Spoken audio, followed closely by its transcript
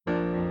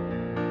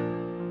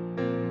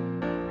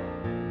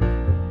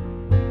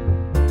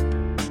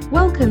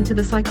Welcome to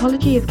the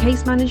Psychology of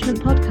Case Management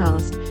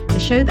podcast, the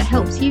show that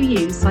helps you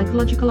use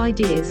psychological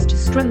ideas to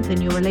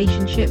strengthen your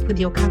relationship with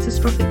your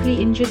catastrophically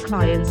injured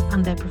clients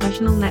and their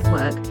professional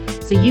network,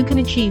 so you can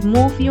achieve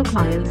more for your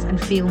clients and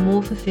feel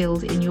more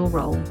fulfilled in your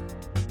role.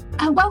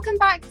 Welcome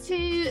back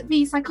to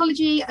the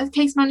Psychology of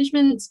Case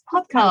Management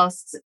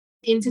podcast.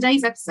 In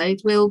today's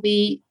episode, we'll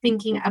be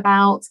thinking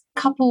about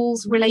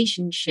couples'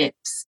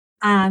 relationships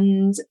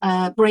and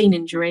brain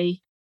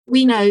injury.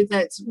 We know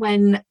that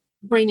when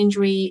brain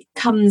injury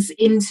comes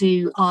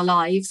into our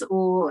lives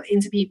or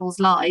into people's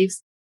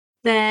lives,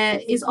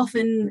 there is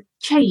often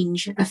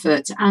change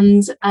afoot,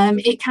 and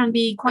it can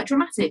be quite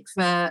dramatic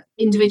for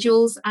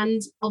individuals,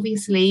 and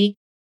obviously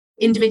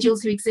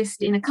individuals who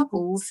exist in a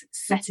couples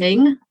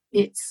setting.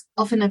 It's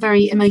often a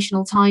very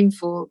emotional time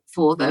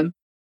for them.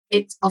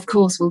 It, of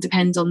course, will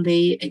depend on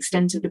the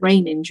extent of the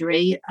brain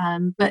injury,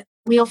 but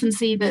we often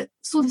see that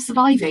sort of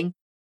surviving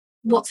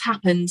what's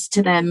happened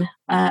to them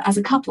as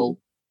a couple.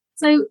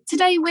 So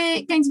today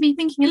we're going to be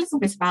thinking a little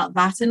bit about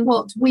that and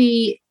what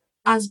we,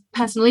 as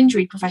personal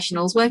injury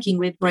professionals working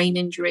with brain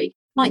injury,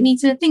 might need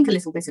to think a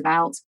little bit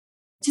about.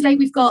 Today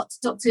we've got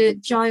Dr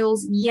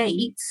Giles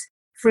Yeates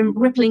from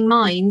Rippling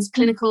Minds,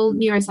 clinical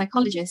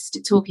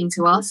neuropsychologist, talking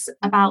to us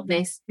about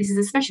this. This is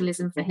a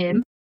specialism for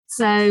him.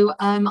 So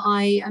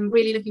I am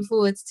really looking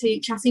forward to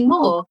chatting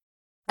more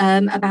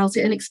about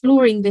it and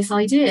exploring this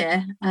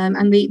idea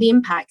and the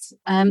impact.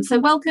 So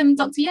welcome,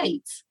 Dr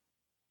Yeates.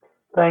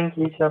 Thank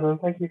you, Shannon.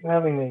 Thank you for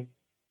having me.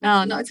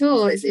 No, not at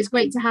all. It's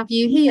great to have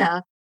you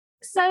here.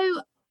 So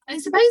I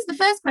suppose the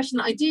first question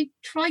that I do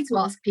try to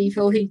ask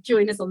people who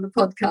join us on the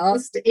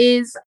podcast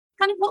is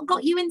kind of what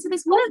got you into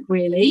this work,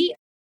 really?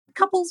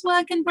 Couples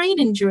work and brain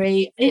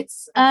injury.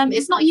 It's not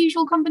a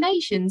usual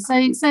combination. So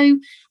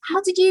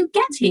how did you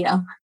get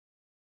here?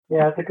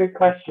 Yeah, it's a good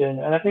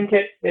question. And I think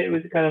it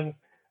was kind of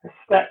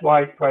a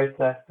stepwise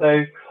process.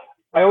 So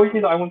I always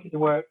knew that I wanted to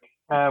work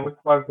with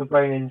survivors of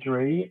brain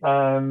injury,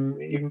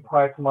 even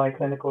prior to my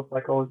clinical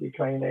psychology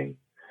training.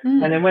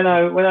 And then when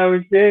I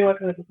was doing my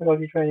clinical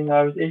psychology training,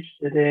 I was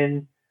interested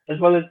in, as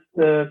well as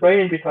the brain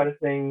injury side of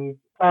things,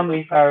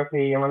 family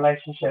therapy and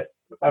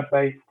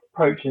relationship-based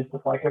approaches to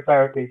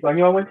psychotherapy. So I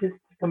knew I wanted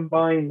to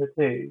combine the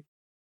two.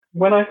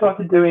 When I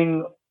started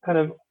doing kind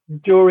of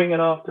during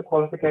and after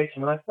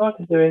qualification, when I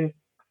started doing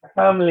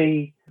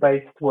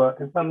family-based work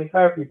and family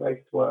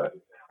therapy-based work,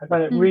 I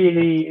found it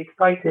really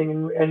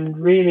exciting and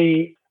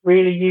really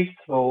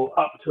useful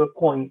up to a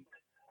point.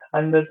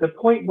 And the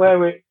point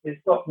where it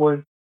stopped was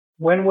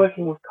when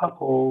working with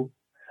couples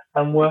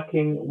and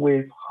working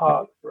with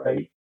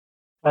heartbreak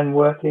and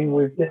working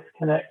with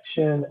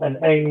disconnection and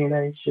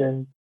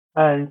alienation,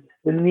 and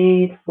the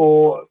need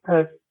for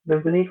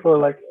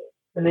like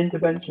an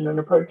intervention and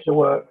approach to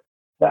work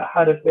that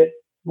had a bit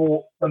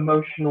more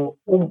emotional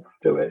oomph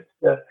to it,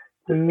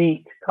 to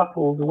meet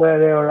couples where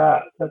they are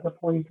at a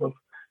point of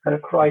kind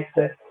of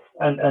crisis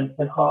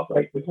and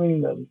heartbreak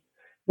between them.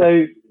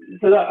 So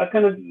that I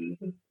kind of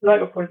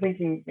like for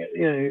thinking,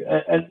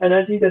 and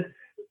as you said,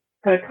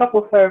 kind of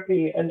couple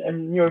therapy and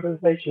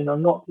neurorehabilitation are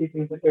not two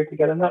things that go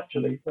together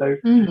naturally. So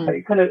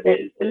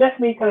it left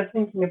me kind of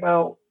thinking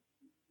about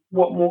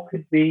what more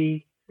could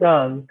be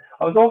done.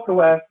 I was also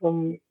aware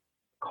from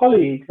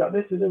colleagues that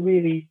this was a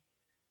really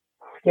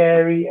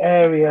scary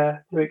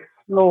area to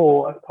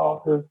explore as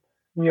part of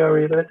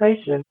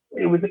neurorehabilitation.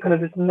 It was a kind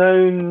of this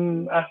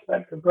known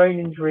aspect of brain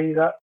injury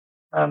that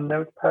there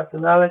was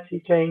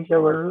personality change,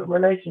 there were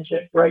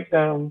relationship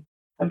breakdowns,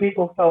 and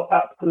people felt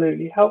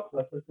absolutely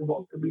helpless as to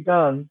what could be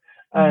done.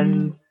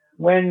 And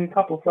when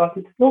couples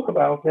started to talk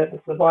about it,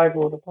 the survivor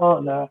or the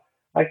partner,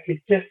 I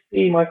could just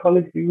see my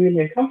colleagues be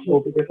really uncomfortable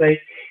because they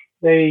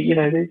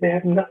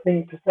had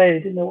nothing to say. They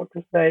didn't know what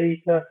to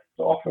say to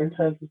offer in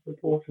terms of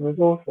support and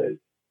resources.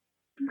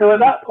 So at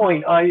that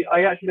point, I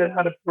actually then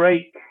had a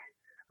break.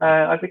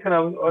 I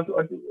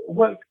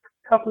worked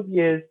a couple of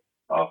years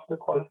after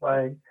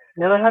qualifying,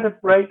 and then I had a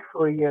break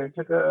for a year. I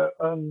took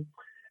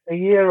a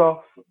year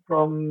off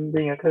from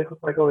being a clinical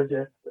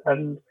psychologist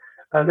and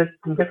did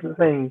some different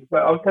things.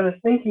 But I was kind of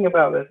thinking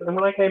about this, and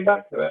when I came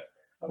back to it,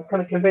 I was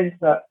kind of convinced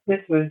that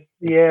this was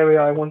the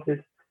area I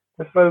wanted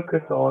to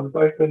focus on,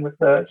 both in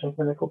research and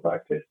clinical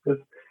practice,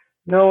 because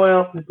no one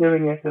else was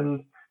doing it,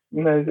 and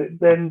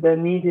then there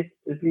needed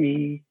to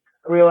be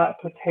a real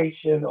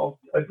application of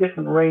a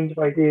different range of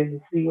ideas to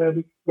see where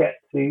we could get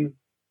to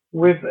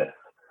with this.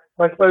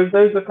 So I suppose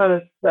those were kind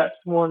of steps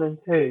 1 and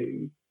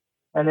 2,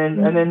 and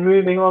then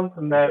moving on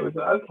from there, it was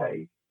like,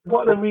 okay,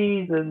 what are the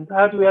reasons?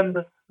 How do we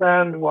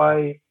understand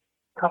why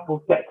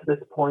couples get to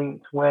this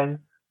point when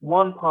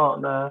one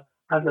partner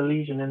has a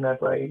lesion in their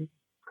brain?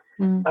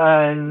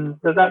 And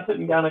so that took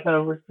me down a kind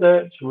of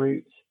research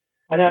route.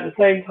 And at the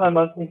same time,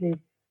 I was thinking,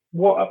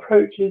 what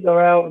approaches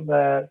are out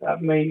there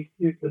that may be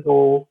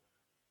suitable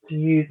to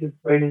use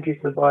with brain injury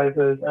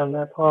survivors and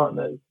their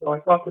partners? So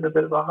I started a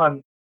bit of a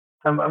hunt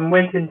and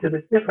went into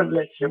this different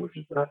literature, which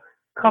is the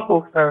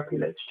couples therapy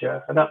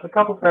literature. And that's the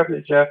couples therapy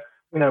literature,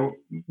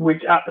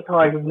 which at the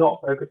time was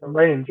not focused on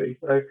brain injury.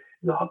 So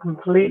it's a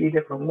completely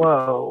different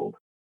world.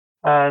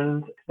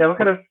 And there were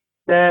kind of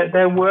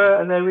there were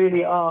and there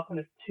really are kind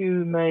of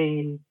two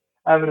main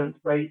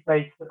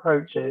evidence-based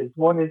approaches.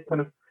 One is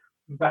kind of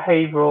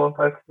behavioral and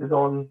focuses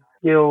on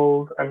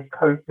skills and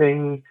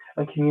coping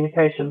and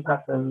communication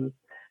patterns.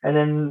 And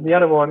then the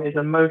other one is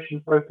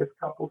emotion-focused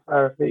couple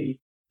therapy,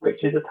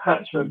 which is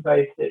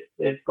attachment-based.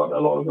 It's got a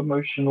lot of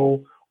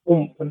emotional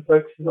oomph and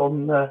focuses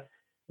on the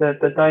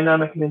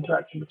dynamic and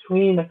interaction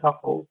between a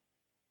couple.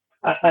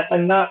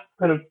 And that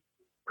kind of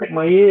pricked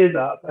my ears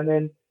up. And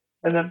then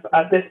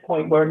at this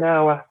point, we're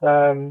now at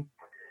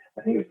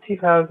I think it was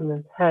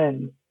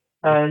 2010,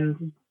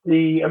 and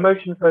the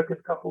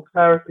emotion-focused couple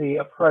therapy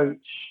approach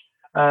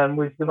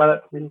was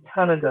developed in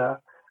Canada,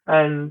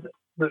 and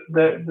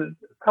the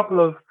couple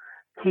of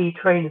key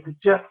trainers had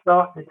just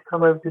started to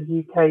come over to the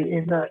UK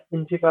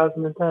in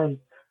 2010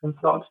 and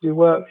start to do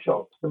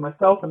workshops. So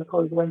myself and a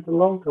colleague went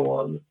along to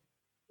one.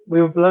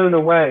 We were blown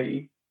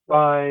away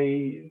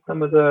by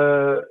some of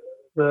the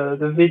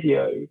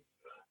video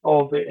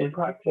of it in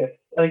practice.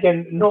 And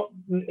again, not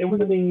it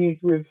wasn't being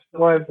used with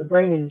survivors of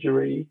brain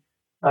injury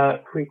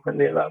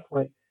frequently at that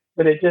point,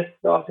 but it just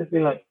started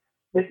being like,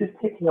 this is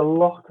ticking a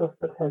lot of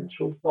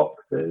potential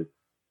boxes.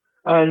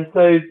 And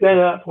so then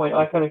at that point,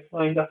 I kind of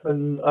signed up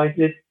and I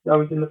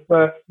was in the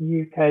first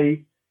UK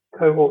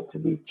cohort to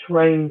be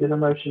trained in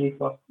emotionally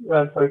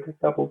focused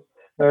couples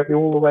therapy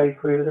all the way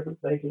through the different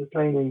stages of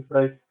training.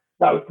 So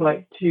that was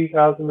like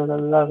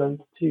 2011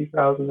 to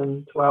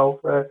 2012,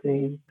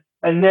 13.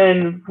 And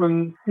then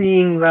from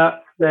seeing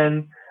that,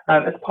 then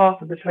as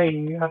part of the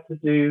training, you have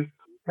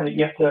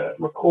to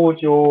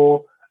record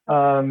your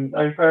own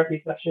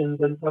therapy sessions.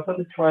 And so I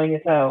started trying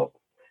it out.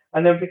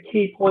 And there was a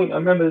key point. I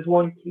remember there's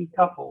one key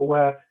couple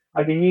where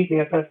I've been using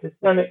a kind of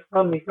systemic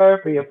family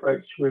therapy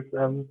approach with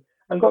them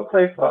and got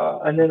so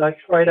far. And then I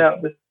tried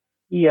out this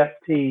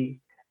EFT,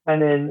 and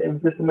then it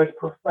was just the most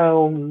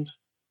profound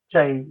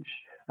change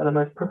and the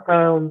most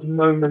profound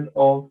moment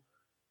of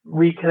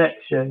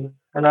reconnection.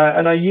 And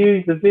I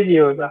used the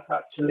video of that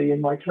actually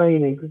in my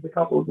training because the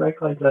couple was very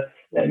kind to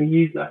let me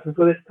use that. And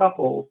for this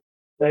couple,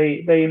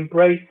 they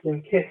embraced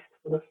and kissed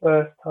for the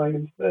first time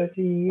in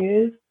 30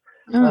 years.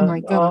 Oh my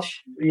After,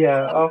 gosh.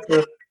 yeah,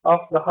 after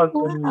the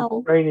husband's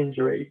Wow. brain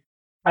injury,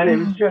 and it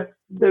was Wow. just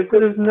there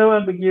was no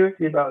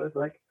ambiguity about it.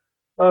 Like,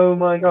 oh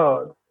my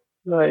god,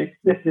 like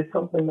this is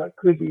something that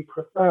could be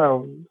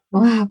profound.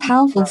 Wow.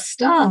 Powerful Uh,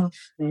 stuff.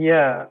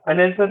 yeah, and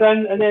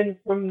then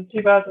from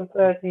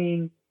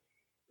 2013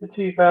 to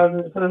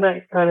 2000 for the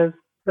next kind of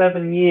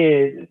 7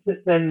 years. It's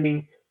just then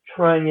been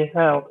trying it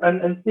out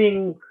and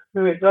seeing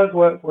who it does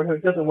work for and who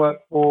it doesn't work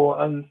for.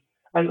 And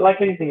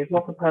like anything, it's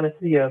not a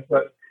panacea,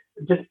 but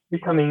just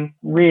becoming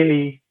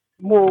really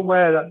more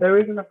aware that there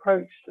is an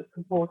approach to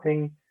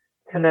supporting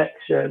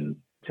connection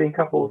between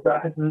couples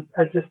that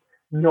has just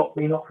not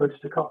been offered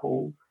to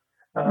couples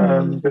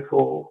Mm.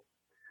 before.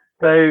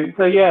 So it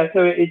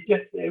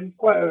was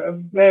quite a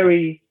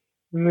very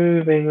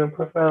moving and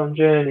profound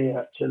journey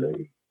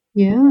actually.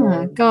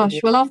 Yeah, Um, gosh. yeah,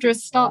 Well, after a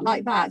start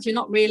like that, you're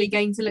not really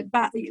going to look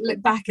back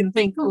and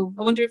think, oh,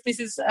 I wonder if this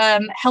is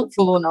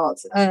helpful or not.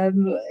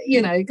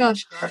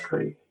 Gosh,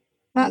 exactly.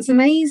 that's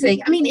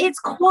amazing. I mean, it's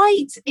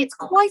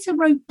quite a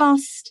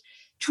robust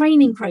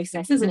training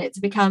process, isn't it,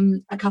 to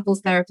become a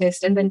couples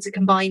therapist and then to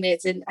combine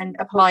it and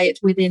apply it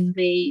within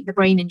the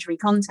brain injury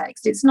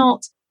context. It's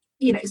not,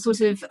 sort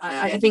of.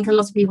 I think a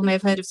lot of people may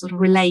have heard of sort of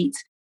relate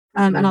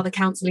and Mm. other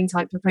counselling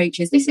type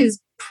approaches. This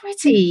is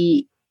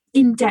pretty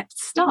in-depth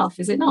stuff,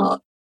 is it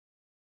not?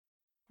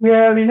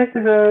 Yeah, I mean, this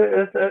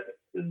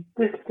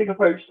particular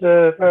approach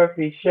to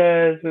therapy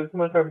shares with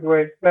some other therapy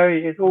where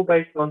it's all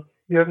based on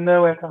you have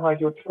nowhere to hide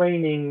your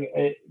training.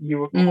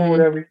 You record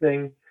Mm,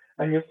 everything,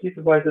 and your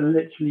supervisor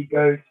literally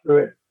goes through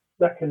it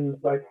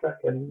second by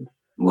second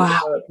to wow.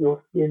 develop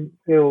your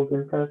skills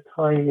and kind of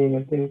timing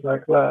and things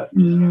like that.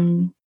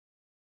 Mm,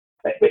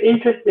 But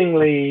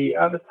interestingly,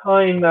 at the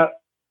time that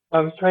I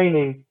was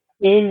training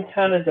in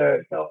Canada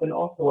itself, in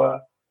Ottawa,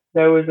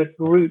 there was a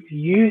group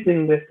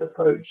using this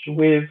approach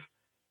with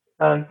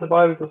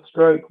survivors of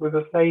stroke with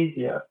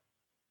aphasia.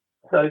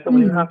 So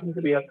someone who mm, happens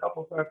to be a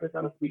couple therapist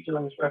and a speech and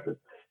language therapist.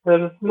 So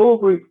there's a small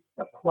group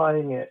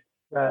applying it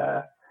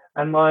there.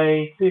 And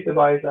my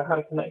supervisor had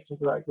a connection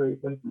to that group,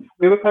 and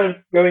we were kind of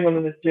going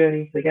on this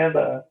journey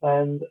together.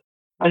 And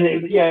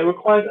it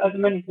requires as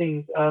many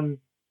things.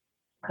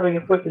 Having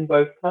a foot in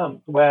both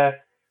camps, where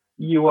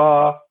you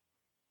are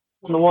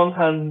on the one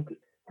hand,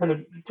 kind of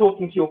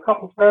talking to your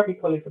couples therapy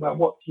colleagues about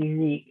what's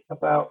unique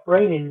about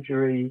brain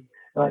injury,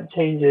 like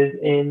changes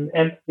in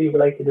empathy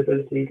related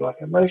abilities like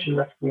emotion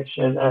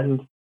recognition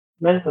and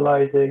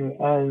mentalizing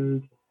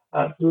and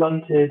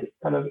blunted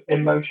kind of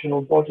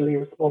emotional bodily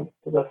response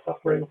to the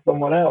suffering of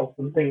someone else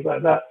and things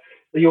like that.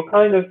 So you're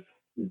kind of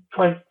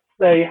trying to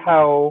say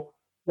how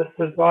the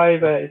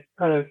survivor is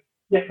kind of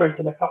different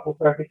in a couple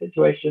therapy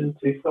situation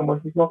to someone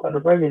who's not had a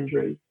brain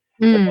injury.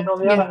 But then on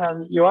the yeah. other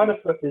hand, your other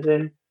foot is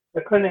in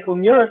the clinical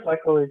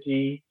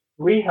neuropsychology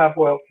rehab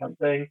world camp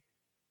saying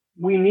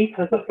we need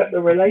to look at the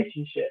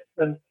relationships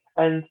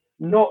and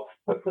not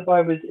put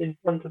survivors in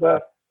front of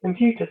a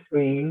computer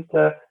screen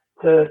to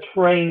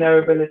train their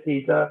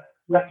ability to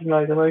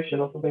recognize emotion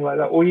or something like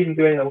that, or even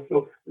doing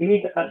that. We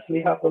need to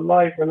actually have the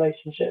live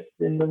relationships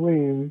in the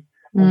room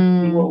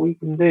and see what we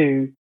can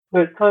do.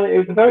 So it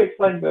was a very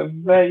exciting, but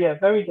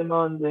very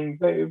demanding,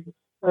 very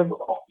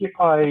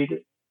occupied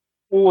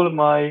all of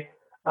my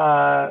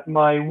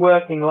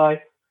working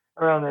life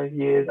around those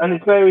years, and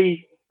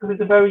because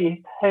it's a very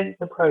intense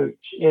approach.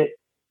 It's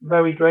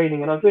very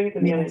draining, and I was doing it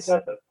in the Yes. NHS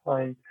at the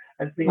time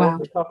and seeing Wow.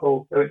 lots of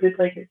couples, so it did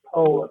take its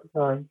toll at the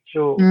time,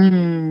 sure.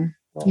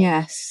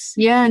 Yes.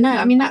 Yeah, no,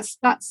 I mean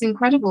that's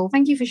incredible.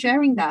 Thank you for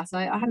sharing that.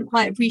 I hadn't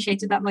quite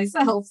appreciated that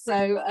myself.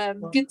 So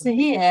good to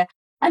hear.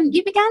 And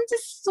you began to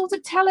sort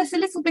of tell us a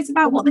little bit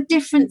about what the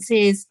difference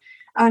is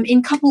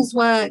in couples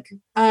work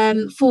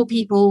for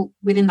people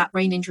within that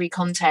brain injury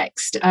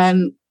context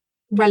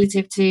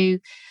relative to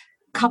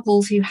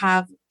couples who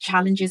have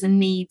challenges and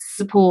needs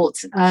support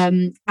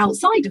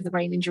outside of the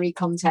brain injury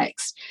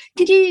context.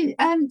 Could you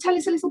tell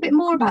us a little bit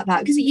more about that?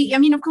 Because I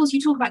mean, of course, you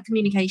talk about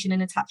communication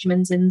and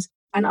attachment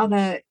and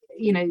other,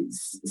 you know,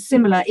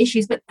 similar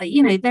issues, but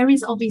you know, there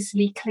is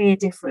obviously clear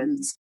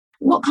difference.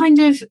 What kind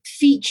of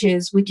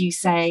features would you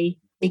say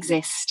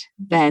exist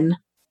then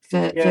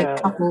for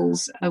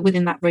couples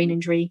within that brain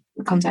injury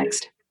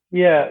context?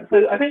 Yeah,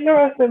 so I think there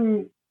are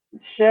some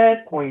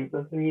shared points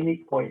and some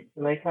unique points,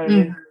 and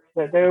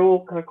they're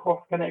all kind of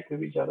cross-connected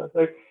with each other.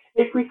 So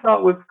if we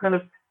start with kind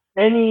of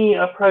any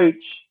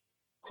approach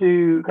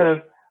to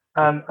kind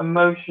of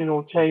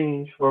emotional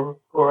change for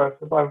a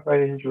survivor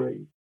brain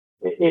injury,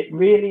 it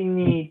really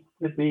needs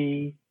to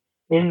be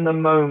in the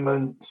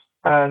moment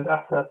and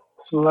at a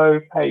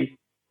slow pace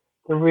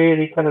to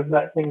really kind of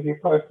let things be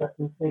processed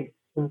and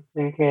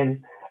sink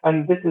in.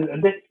 And this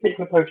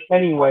particular approach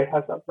anyway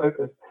has that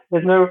focus.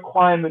 There's no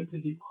requirement to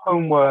do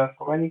homework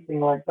or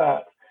anything like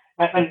that.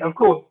 And of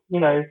course, you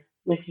know,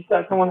 if you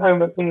set someone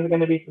homework, things are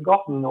going to be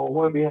forgotten or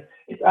won't be.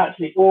 It's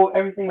actually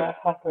everything that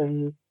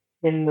happens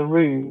in the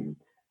room.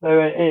 So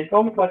it's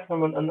almost like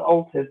an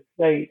altered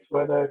state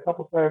where the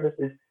couple therapist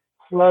is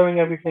slowing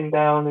everything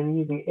down and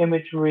using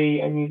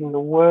imagery and using the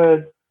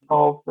words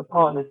of the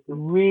partners to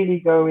really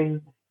go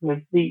in, you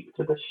know, deep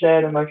to the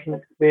shared emotional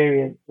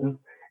experience. And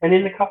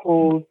in the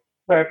couples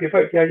therapy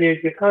approach, the idea is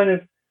you're kind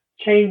of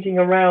changing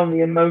around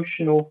the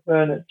emotional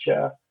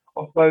furniture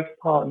of both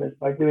partners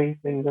by doing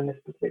things in this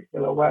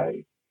particular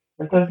way.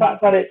 And so the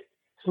fact that it's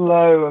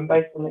slow and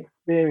based on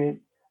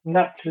experience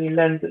naturally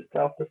lends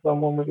itself to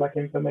someone with like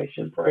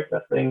information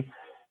processing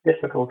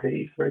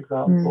difficulties, for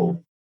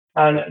example.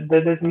 And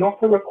there's not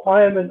a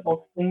requirement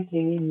of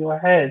thinking in your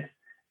head.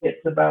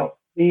 It's about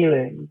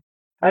feeling.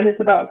 And it's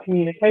about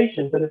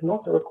communication. So there's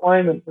not a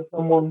requirement for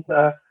someone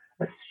to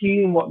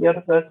assume what the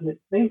other person is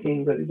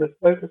thinking, but the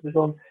focus is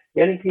on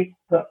getting people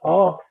to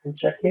ask and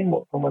check in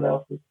what someone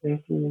else is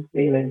thinking and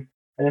feeling,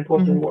 and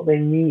importantly what they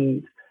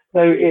need.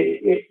 So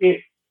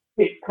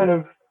it kind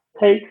of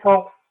takes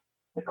off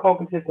the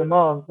cognitive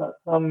demands that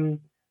some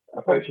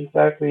approaches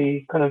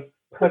therapy kind of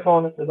put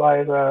on a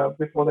survivor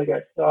before they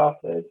get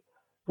started.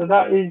 So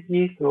that is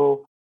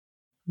useful.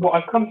 What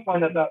I've come to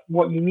find out that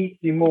what you need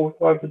to do more with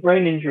survivors of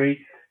brain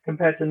injury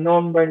compared to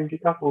non-brain injury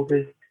couples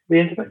is the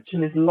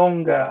intervention is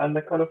longer and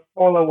the kind of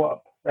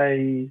follow-up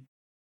phase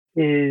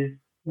is,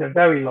 you know,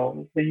 very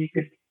long. So you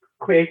could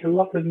create a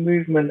lot of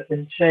movement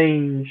and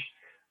change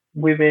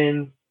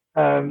within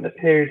a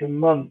period of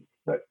months,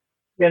 but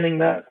getting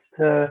that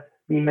to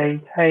be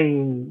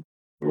maintained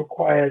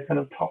requires kind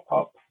of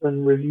top-ups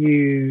and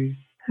reviews,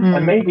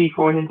 and maybe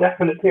for an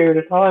indefinite period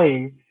of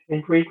time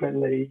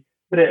infrequently.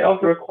 But it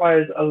also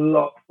requires a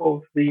lot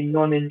of the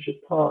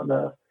non-injured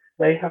partner.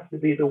 They have to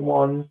be the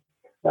one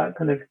that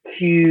kind of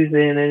cues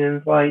in and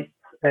invites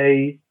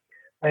a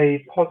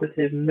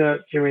positive,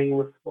 nurturing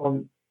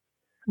response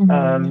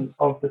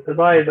of the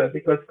survivor,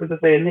 because of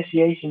the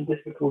initiation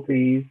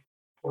difficulties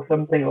or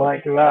something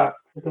like that,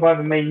 the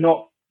survivor may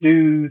not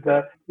do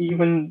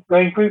even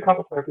going through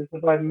couple therapy, the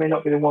survivor may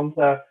not be the one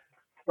to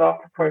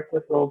start the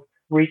process of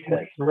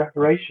reconnection and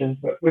reparation,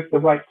 but with the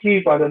right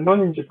cue by the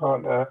non-injured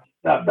partner,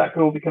 that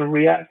can all be kind of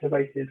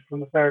reactivated from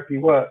the therapy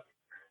work.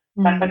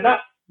 And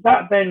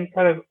that then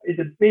kind of is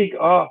a big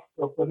ask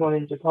of the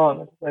non-injured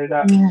partner to say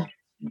that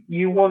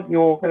you want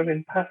your kind of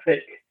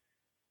empathic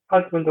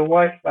husband or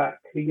wife back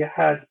who you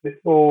had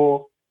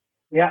before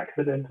the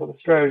accident or the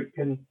stroke,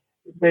 and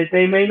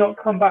they may not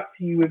come back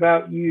to you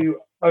without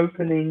you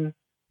opening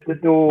the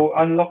door,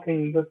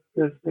 unlocking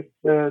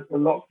the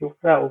lock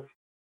yourself.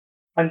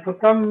 And for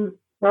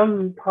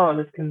some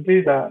partners can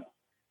do that,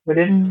 but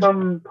if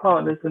some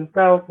partners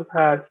themselves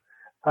have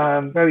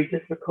had very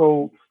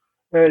difficult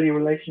early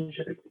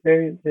relationship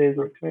experiences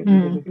or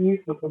experiences of abuse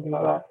or something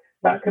like that,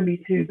 that can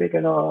be too big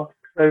an ask.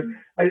 So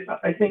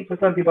I think for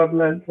some people I've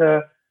learned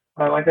to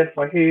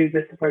identify who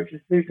this approach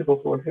is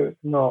suitable for and who it's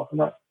not, and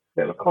that's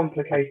a bit of a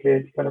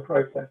complicated kind of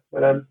process.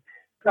 But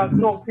that's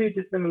not too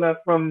dissimilar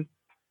from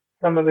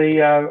some of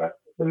the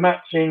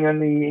matching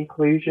and the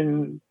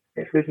exclusion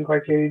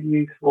criteria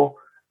used for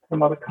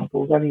some other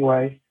couples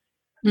anyway.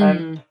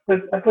 So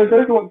those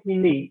are what's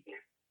unique.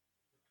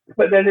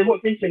 But then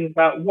what's interesting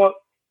about what's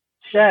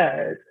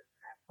shared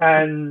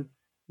and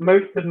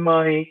most of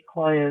my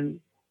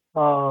clients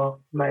are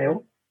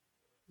male.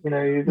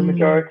 The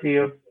majority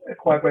of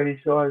acquired brain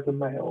injury are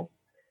male.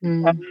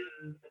 Mm.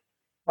 And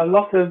a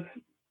lot of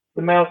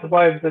the male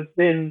survivors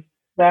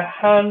their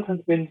hand has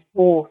been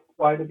forced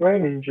by the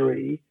brain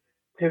injury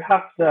to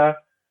have to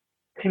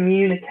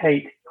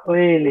communicate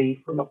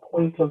clearly from a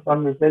point of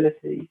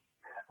vulnerability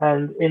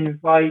and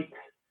invite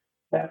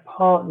their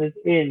partners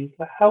in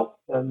to help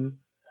them,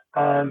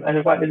 and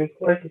invite them in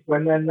closer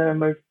when they're in their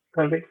most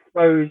kind of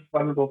exposed,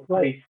 vulnerable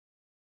place,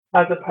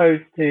 as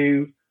opposed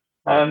to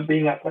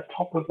being at the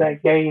top of their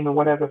game or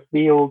whatever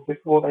field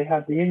before they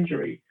had the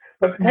injury,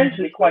 but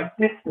potentially quite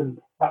distant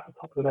at the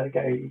top of their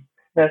game.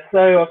 They're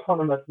so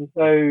autonomous and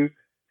so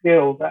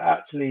skilled that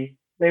actually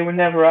they were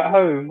never at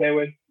home. They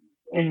were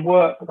in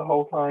work the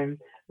whole time.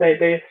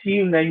 They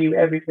assumed they knew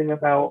everything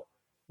about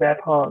their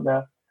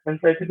partner. And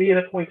so to be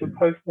at a point of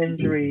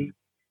post-injury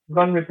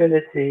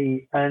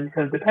vulnerability and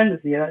kind of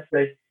dependency, and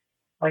actually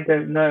I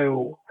don't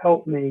know,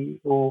 help me,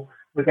 or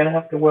we're going to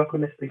have to work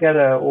on this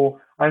together,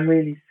 or I'm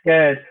really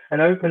scared, and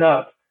open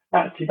up.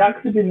 Actually, that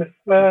could have been the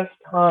first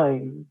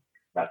time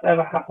that's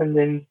ever happened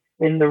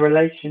in the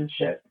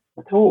relationship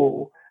at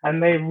all. And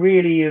may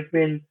really have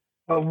been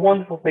a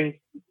wonderful thing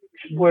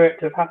were it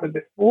to have happened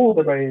before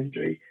the brain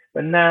injury,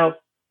 but now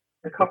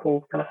the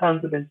couple's kind of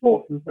hands have been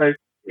forced. And so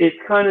it's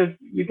kind of,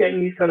 you're getting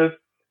these kind of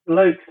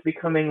blokes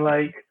becoming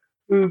like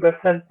uber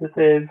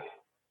sensitive,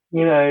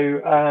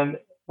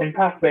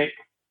 empathic,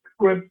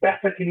 we're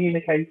better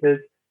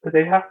communicators because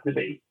they have to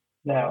be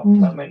now,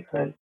 if that makes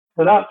sense.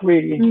 So that's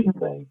really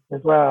interesting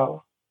as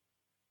well.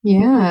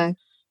 Yeah,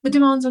 the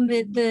demands on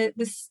the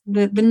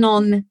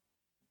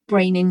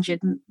non-brain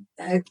injured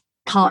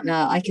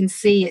partner, I can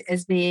see it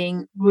as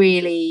being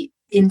really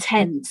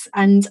intense.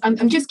 And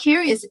I'm just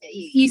curious.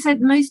 You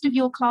said most of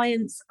your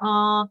clients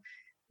are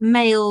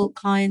male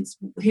clients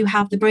who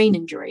have the brain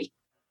injury.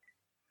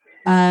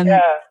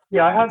 Yeah.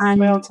 I have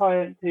male And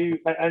clients who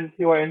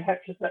are in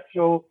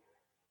heterosexual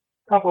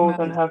couples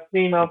and right. have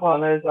female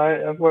partners.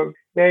 I've worked with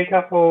gay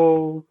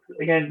couples,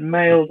 again,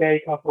 male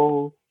gay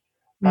couples.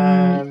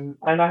 And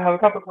I have a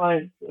couple of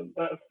clients,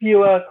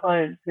 fewer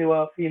clients who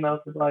are female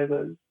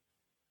survivors.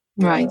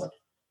 Right. Yeah.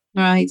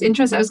 Right,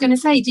 interesting. I was going to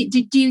say,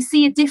 do you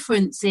see a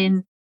difference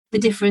in the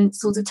different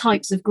sort of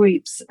types of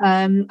groups?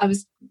 I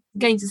was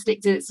going to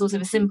stick to sort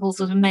of a simple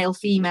sort of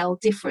male-female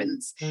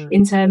difference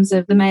in terms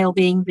of the male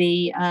being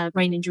the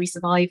brain injury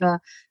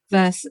survivor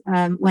versus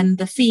when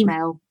the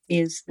female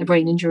is a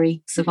brain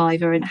injury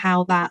survivor, and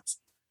how that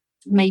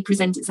may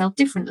present itself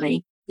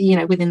differently,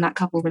 within that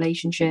couple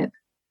relationship.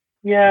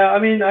 Yeah, I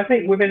mean, I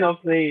think within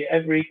obviously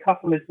every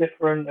couple is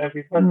different,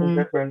 every person is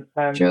different.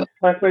 Sure.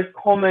 So I suppose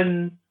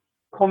common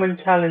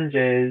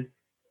challenges,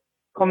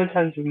 common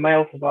challenge with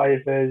male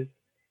survivors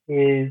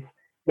is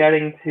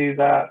getting to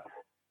that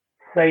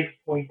safe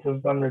point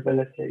of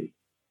vulnerability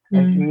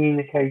and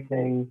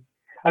communicating.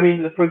 I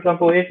mean, for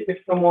example, if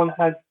someone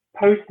has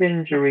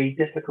post-injury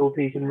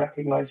difficulties in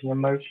recognizing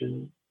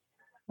emotions,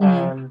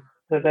 so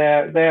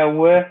they are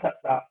worse at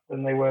that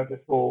than they were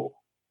before,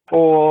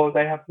 or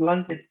they have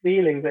blunted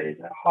feelings that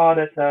it's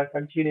harder to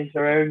kind of tune into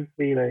their own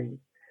feelings.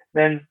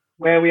 Then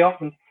where we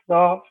often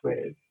start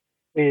with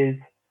is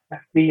a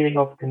feeling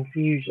of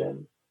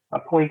confusion, a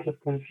point of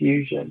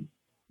confusion,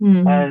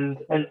 and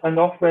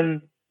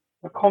often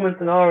a common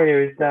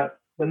scenario is that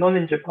the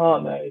non-injured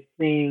partner is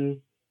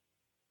seeing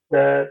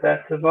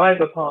their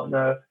survivor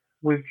partner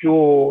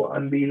withdraw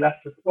and be less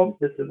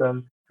responsive to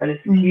them and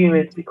assume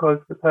it's because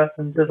the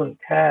person doesn't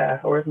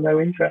care or has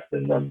no interest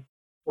in them.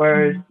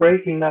 Whereas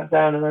breaking that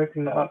down and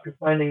opening that up, you're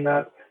finding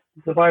that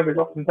the survivor is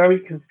often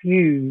very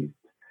confused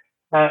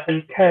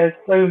and cares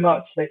so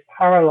much they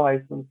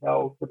paralyze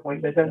themselves to the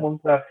point they don't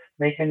want to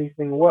make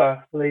anything worse,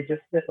 so they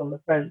just sit on the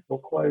fence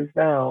or close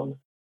down.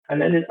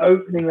 And then in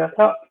opening that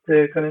up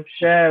to kind of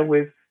share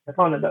with the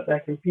partner that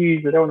they're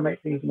confused, they don't want to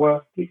make things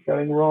worse, keep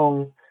going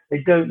wrong, they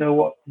don't know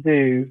what to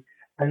do.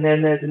 And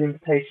then there's an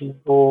invitation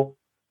for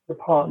the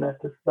partner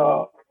to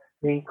start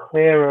being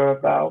clearer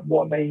about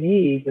what they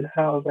need and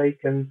how they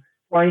can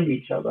find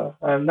each other.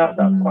 And that's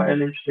quite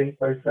an interesting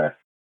process.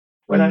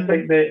 When I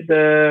think that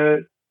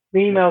the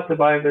female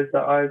survivors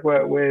that I've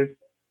worked with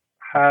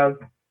have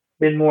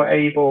been more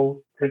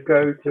able to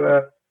go to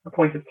a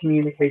point of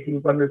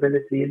communicating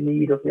vulnerability and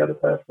need of the other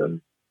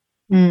person.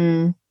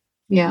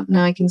 Yeah,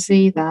 no, I can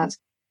see that.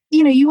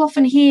 You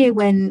often hear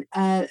when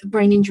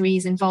brain injury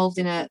is involved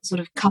in a sort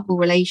of couple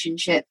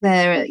relationship,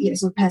 there are,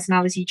 sort of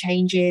personality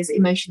changes,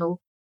 emotional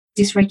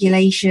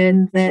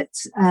dysregulation that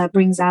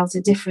brings out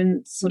a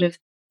different sort of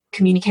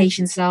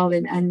communication style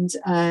and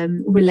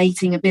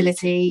relating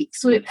ability.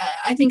 Sort of,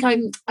 I think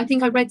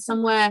I read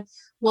somewhere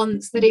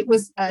once that it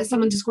was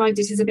someone described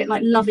it as a bit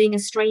like loving a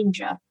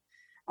stranger.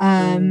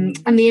 And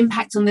the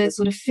impact on the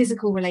sort of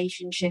physical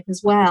relationship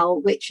as well,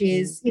 which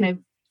is,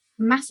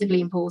 massively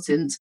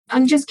important.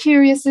 I'm just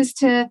curious as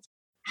to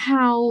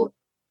how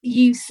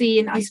you see,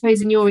 and I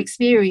suppose in your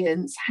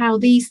experience, how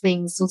these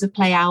things sort of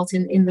play out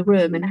in the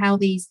room, and how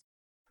these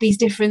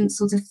different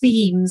sort of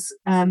themes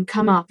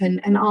come up,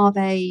 and are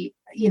they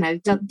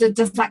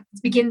does that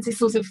begin to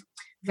sort of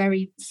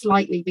very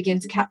slightly begin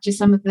to capture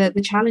some of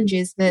the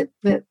challenges that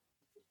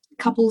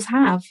couples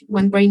have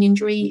when brain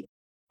injury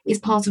is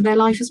part of their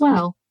life as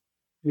well?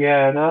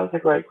 Yeah, no, that's a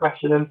great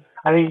question. And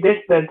I think this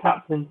then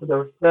taps into the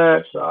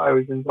research that I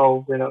was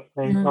involved in at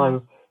the same time,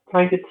 of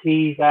trying to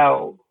tease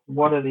out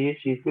what are the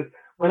issues. Because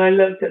when I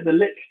looked at the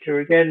literature,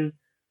 again,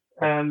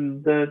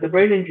 the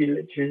brain injury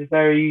literature is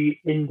very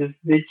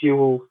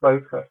individual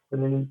focused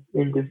and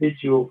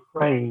individual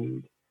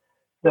framed.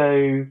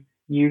 So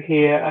you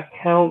hear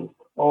accounts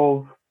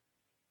of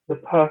the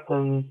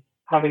person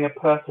having a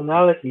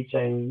personality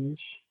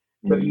change,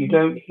 but you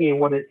don't hear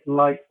what it's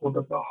like for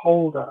the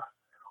beholder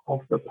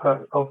of the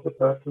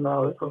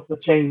personality of the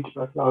changed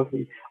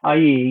personality,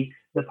 i.e.,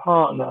 the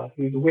partner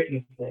who's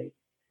witnessing.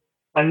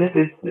 And this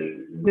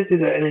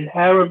is an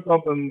inherent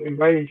problem in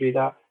brain injury,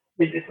 that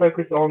it is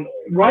focused on,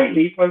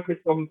 rightly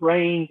focused on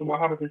brains and what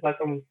happens inside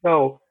someone's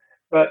skull,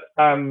 but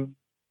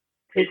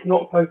it's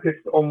not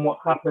focused on what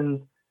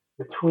happens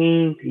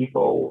between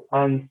people.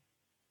 And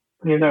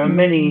there are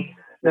many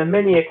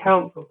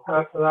accounts of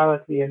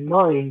personality and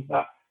mind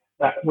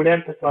that would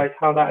emphasize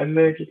how that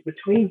emerges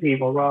between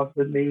people rather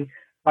than being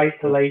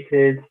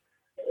isolated,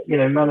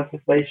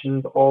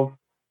 manifestations of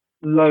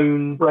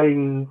lone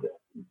brains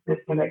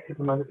disconnected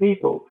from other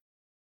people.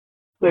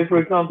 So, for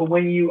example,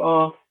 when you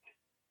ask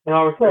in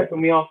our research,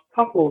 when we asked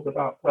couples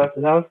about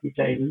personality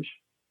change,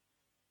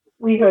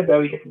 we heard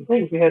very different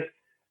things. We heard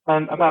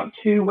about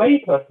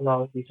two-way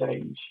personality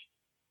change.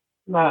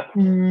 That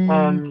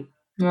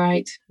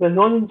Right. the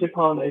non-injured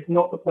partner is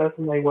not the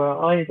person they were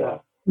either.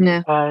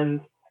 No.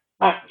 And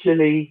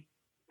actually,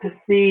 to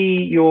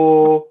see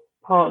your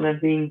partner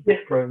being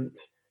different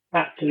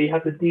actually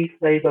has a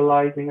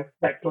destabilizing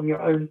effect on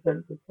your own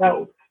sense of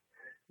self.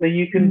 So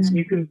you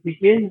can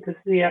begin to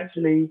see,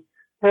 actually,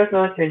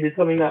 personality change is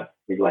something that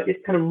is like this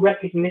kind of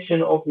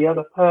recognition of the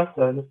other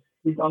person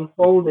is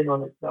unfolding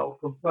on itself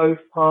for both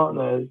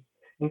partners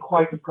in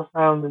quite a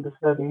profound and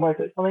disturbing way.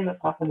 So it's something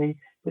that's happening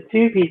to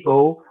two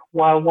people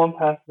while one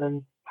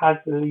person has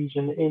the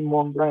lesion in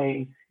one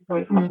brain. It's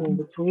something that's happening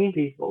between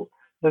people.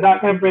 So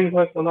that kind of brings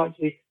us on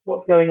actually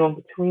what's going on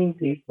between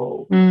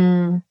people.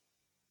 And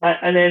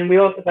then we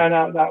also found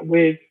out that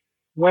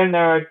when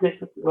there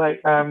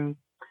are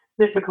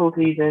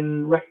difficulties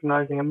in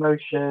recognizing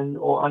emotion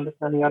or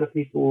understanding other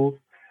people's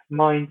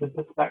minds and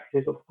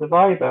perspectives of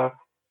survivor,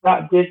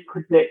 that did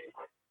predict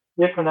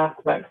different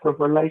aspects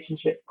of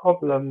relationship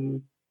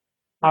problems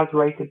as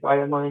rated by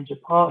a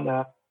non-injured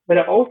partner. But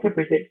it also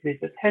predicted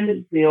the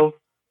tendency of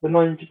the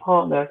non-injured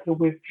partner to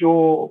withdraw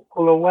or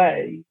pull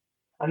away.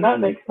 And that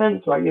makes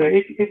sense, right?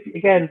 If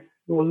again,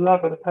 your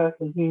love of the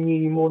person who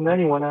knew you more than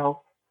anyone else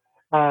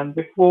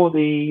before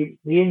the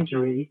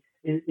injury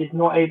is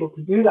not able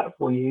to do that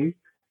for you,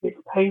 it's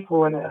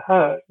painful and it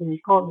hurts, and you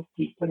can't just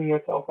keep putting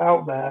yourself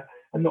out there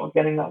and not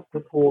getting that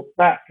support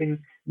back. And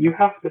you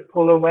have to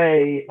pull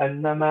away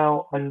and numb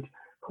out and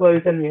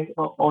close in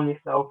on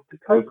yourself to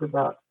cope with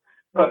that.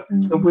 But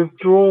the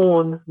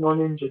withdrawn,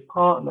 non-injured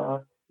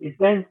partner is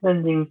then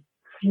sending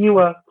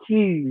fewer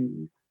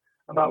cues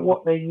about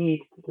what they need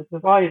to the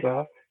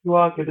survivor, who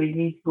arguably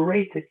needs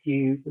greater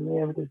cues than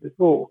they ever did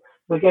before.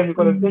 So again, we've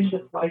got a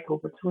vicious cycle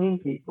between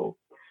people.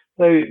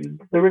 So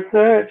the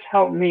research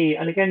helped me,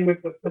 and again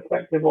with the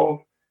perspective of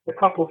the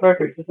couple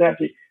therapist, is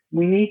actually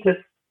we need to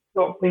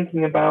stop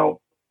thinking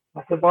about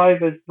a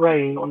survivor's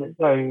brain on its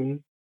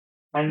own,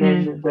 and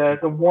then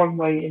the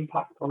one-way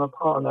impact on a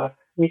partner.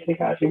 We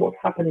think actually what's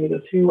happening is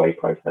a two-way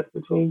process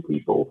between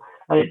people,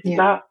 and it's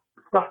that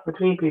stuff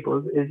between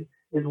people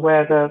is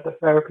where the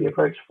therapy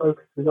approach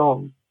focuses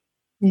on.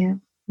 Yeah.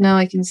 No,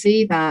 I can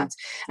see that,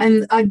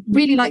 and I'd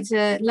really like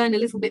to learn a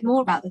little bit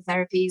more about the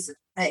therapies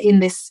in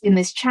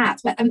this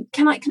chat. But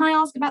can I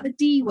ask about the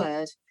D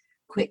word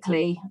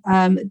quickly?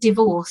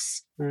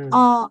 Divorce.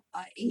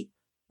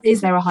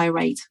 Is there a high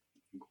rate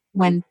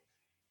when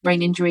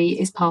brain injury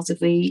is part of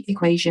the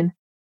equation?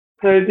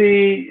 So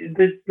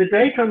the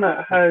data on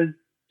that has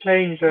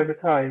changed over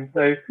time.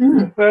 So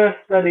the first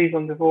studies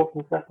on divorce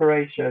and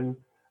separation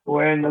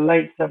were in the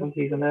late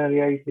 70s and early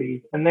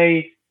 80s, and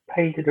they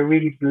painted a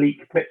really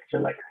bleak picture,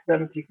 like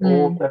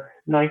 74 to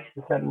 90%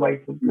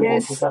 rate of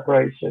divorce and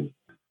separation.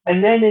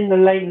 And then in the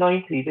late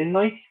 90s, in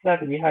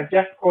 97, you had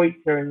Jeff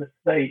Kreutzer in the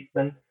States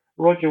and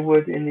Roger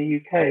Wood in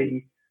the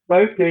UK,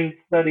 both doing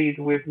studies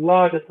with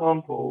larger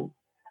samples.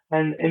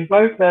 And in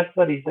both their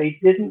studies, they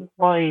didn't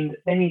find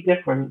any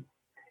difference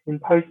in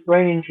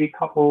post-brain injury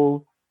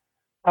couples'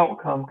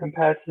 outcome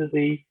compared to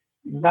the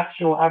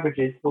national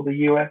averages for the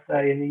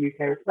USA and the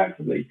UK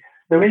respectively.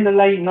 So in the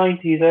late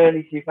 90s,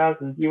 early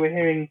 2000s, you were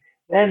hearing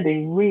them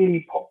being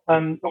really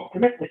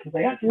optimistic and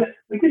saying, actually,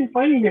 we didn't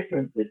find any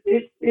difference.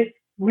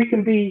 We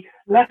can be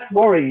less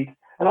worried.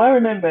 And I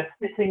remember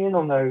sitting in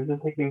on those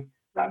and thinking,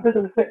 that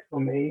doesn't fit for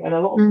me. And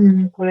a lot of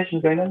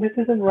clinicians going, no, this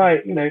isn't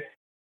right.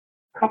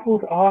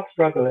 Couples are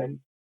struggling.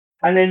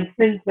 And then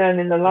since then,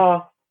 in the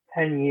last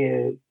 10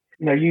 years,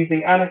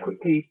 using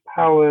adequately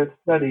powered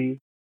studies,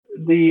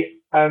 the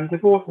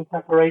divorce and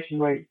separation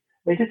rates,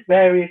 they just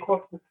vary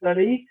across the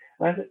study.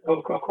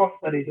 across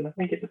studies, and I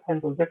think it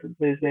depends on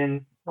differences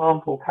in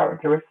sample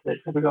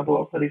characteristics. So, for example, a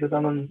lot of studies are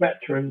done on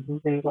veterans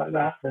and things like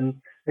that,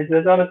 and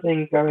there's other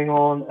things going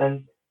on.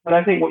 And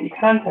I think what you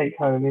can take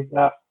home is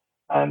that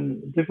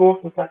divorce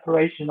and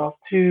separation are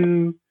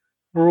too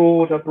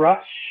broad a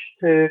brush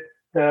to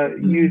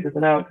use as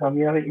an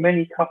outcome. I think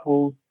many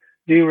couples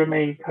do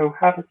remain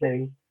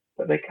cohabiting,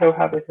 but they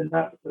cohabit in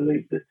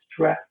absolute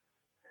distress.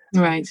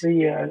 Right.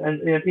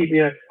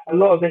 People, a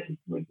lot of this is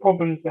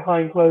problems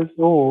behind closed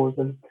doors,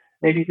 and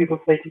maybe people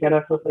stay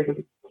together for the sake of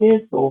the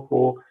kids, or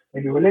for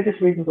maybe religious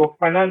reasons, or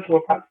financial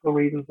or practical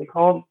reasons. They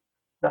can't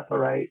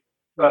separate,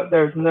 but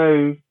there's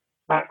no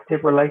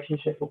active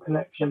relationship or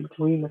connection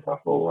between the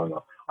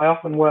couple. I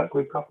often work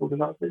with couples in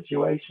that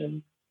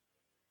situation.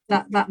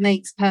 That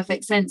makes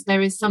perfect sense.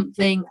 There is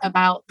something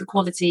about the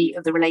quality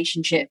of the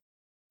relationship,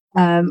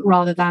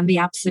 rather than the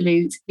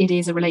absolute, it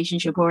is a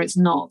relationship or it's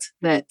not,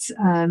 that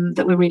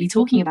we're really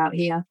talking about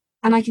here.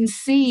 And I can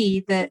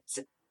see that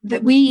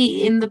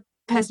we, in the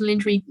personal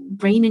injury,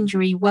 brain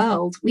injury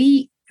world,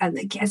 we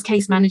as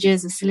case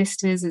managers, as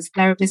solicitors, as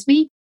therapists,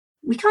 we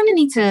kind of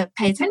need to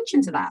pay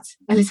attention to that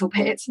a little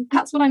bit.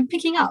 That's what I'm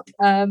picking up,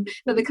 that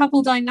the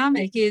couple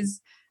dynamic is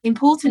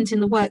important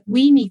in the work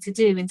we need to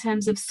do in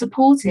terms of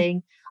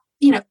supporting,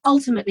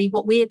 ultimately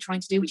what we're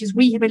trying to do, which is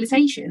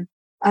rehabilitation.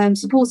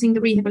 Supporting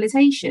the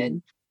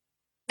rehabilitation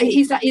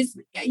is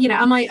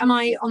am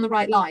I on the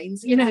right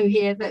lines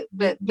here,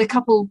 that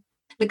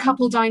the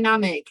couple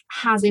dynamic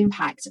has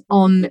impact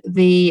on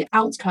the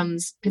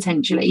outcomes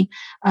potentially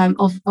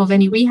of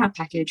any rehab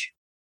package.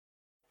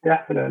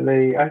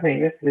 Definitely, I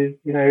think this is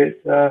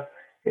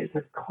it's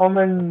a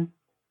common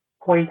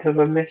point of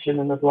omission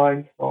and a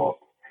blind spot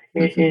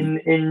in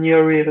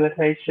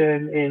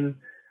neurorehabilitation, in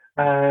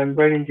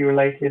brain injury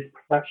related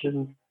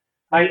professions.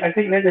 I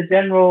think there's a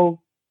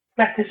general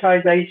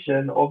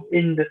fetishization of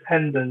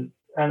independence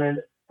and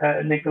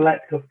a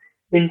neglect of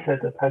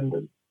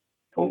interdependence.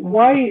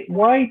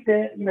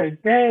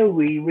 Dare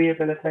we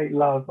rehabilitate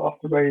love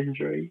after brain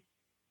injury?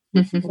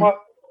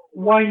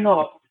 Why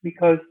not?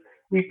 Because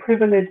we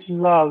privilege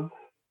love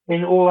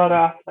in all other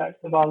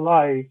aspects of our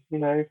lives,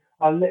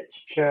 our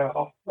literature,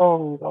 our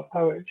songs, our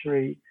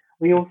poetry.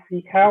 We all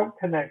seek out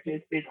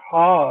connection. It's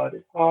hard.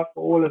 It's hard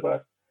for all of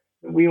us.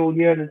 But we all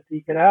yearn and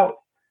seek it out.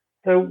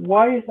 So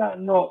why is that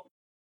not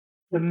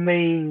the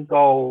main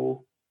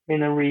goal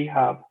in a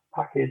rehab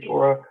package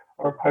or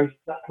a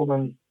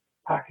post-settlement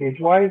package?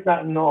 Why is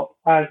that not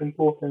as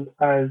important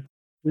as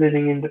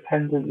living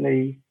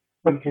independently,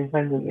 functioning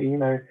independently,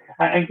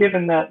 And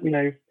given that,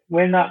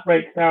 when that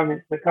breaks down,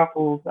 it's the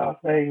couples that are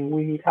saying,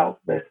 we need help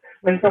with this.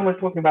 When someone's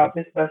talking about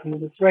this person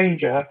as a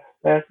stranger,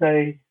 they're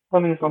saying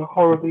something's gone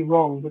horribly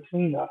wrong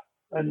between us.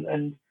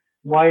 And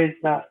why is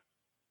that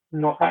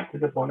not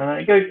acted upon?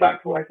 And it goes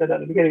back to what I said at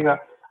the beginning, that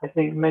I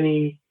think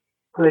many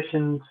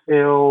clinicians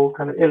feel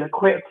kind of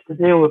ill-equipped to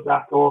deal with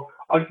that, or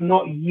are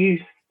not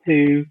used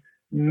to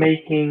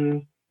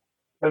making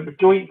a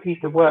joint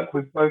piece of work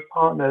with both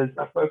partners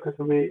a focus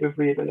of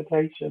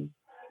rehabilitation.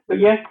 But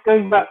yes,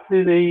 going back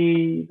to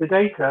the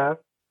data,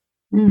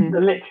 the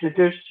literature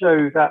does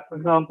show that, for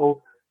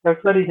example, there are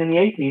studies in the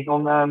 80s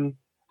on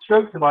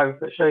stroke survivors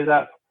that show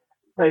that,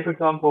 say, for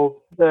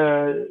example,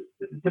 the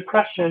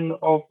depression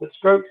of the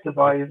stroke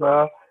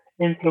survivor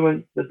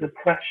influenced the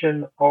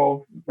depression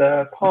of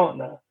the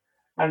partner.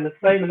 And the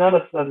same in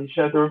other studies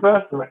showed the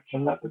reverse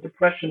direction, that the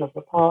depression of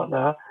the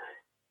partner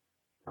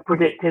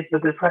predicted the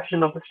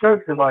depression of the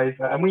stroke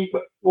survivor. And we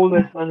put all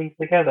those findings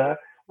together.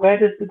 Where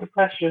does the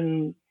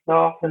depression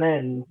start and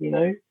end?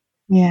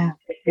 Yeah.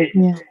 It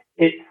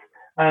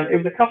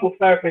was a couple of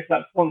therapists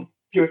that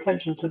drew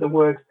attention to the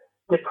word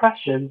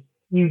depression.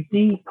 You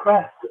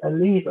depress a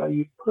lever,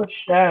 you push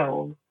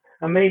down,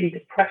 and maybe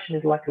depression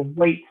is like a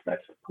weight that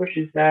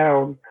pushes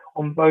down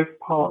on both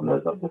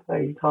partners at the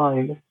same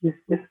time. It's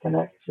this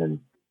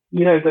disconnection.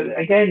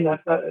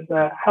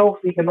 The health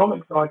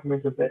economics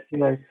argument of this,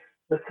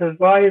 the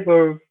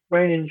survivor of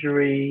brain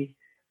injury,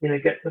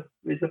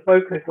 is a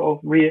focus of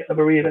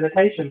a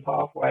rehabilitation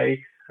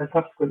pathway and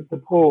subsequent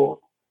support.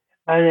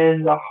 And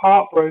then the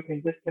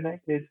heartbroken,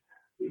 disconnected,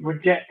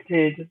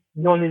 rejected,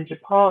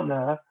 non-injured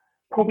partner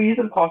probably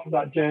isn't part of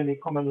that journey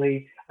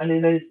commonly, and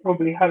then is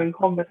probably having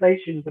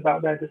conversations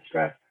about their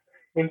distress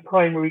in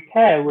primary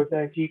care with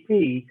their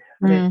GP,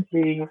 and it's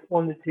being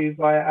responded to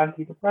via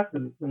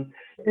antidepressants. And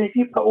if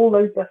you put all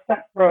those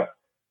separate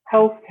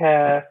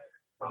healthcare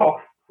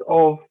costs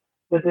of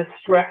the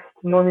distressed,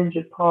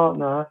 non-injured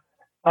partner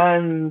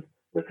and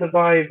the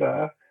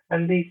survivor,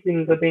 and these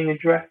things are being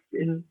addressed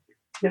in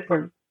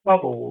different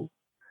bubbles,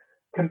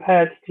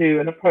 compared to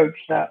an approach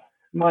that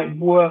might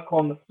work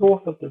on the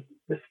source of the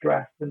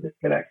distress and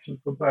disconnection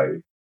for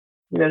both.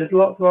 There's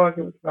lots of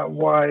arguments about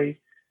why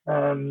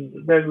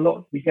there's a lot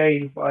to be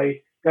gained by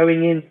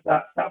going into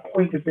that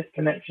point of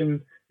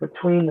disconnection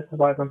between the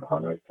survivor and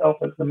partner itself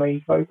as the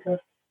main focus.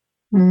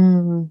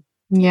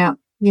 Yeah.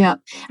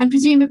 And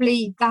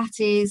presumably that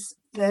is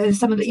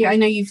some of the, I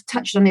know you've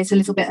touched on this a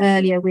little bit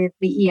earlier with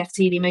the EFT,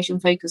 the emotion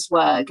focused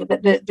work,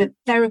 but the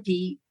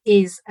therapy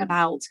is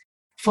about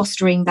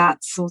fostering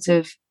that sort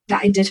of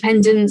that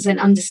interdependence and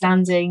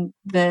understanding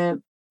that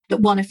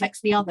one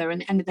affects the other,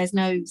 and there's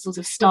no sort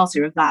of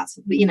starter of that,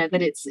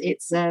 that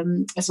it's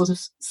a sort of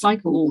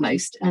cycle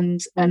almost,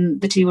 and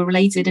the two are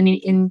related and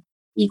in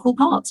equal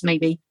parts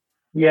maybe.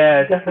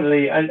 Yeah,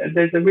 definitely. And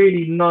there's a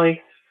really nice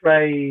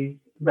phrase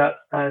that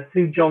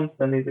Sue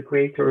Johnson, who's the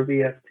creator of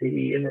EFT,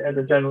 as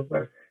a general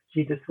term,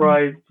 she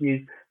describes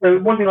use. So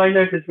one thing I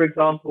noticed, for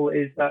example,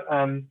 is that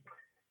I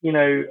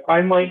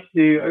might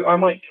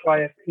try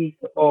a piece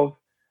of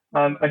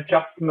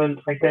adjustment,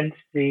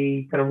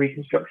 identity, kind of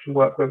reconstruction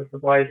work with a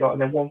supervisor, and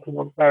then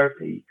one-to-one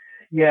therapy.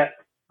 Yet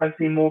I've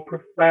seen more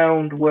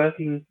profound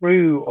working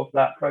through of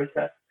that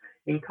process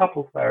in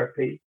couple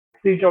therapy.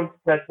 Sue Johnson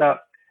said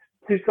that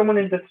to someone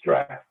in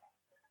distress,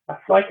 a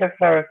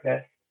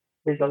psychotherapist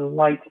is a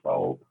light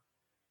bulb,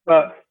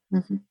 but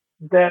Mm-hmm.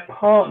 their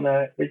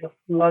partner is a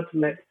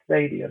floodlit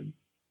stadium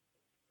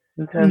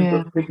in terms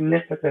Yeah. of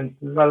significance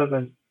and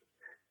relevance.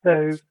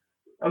 So Wow.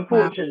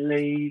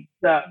 unfortunately,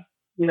 that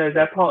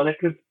their partner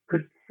could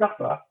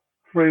suffer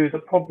through the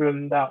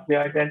problem that the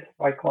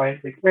identified client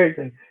is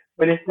experiencing.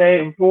 But if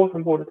they're brought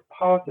on board as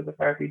part of the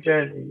therapy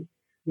journey,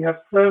 you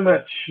have so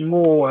much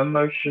more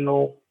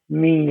emotional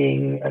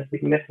meaning and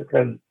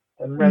significance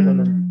and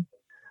resonance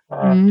Mm.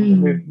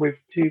 Mm. with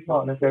two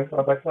partners going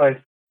side by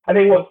side. I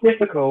think what's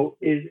difficult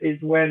is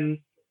when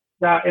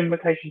that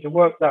invitation to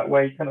work that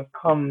way kind of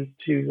comes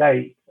too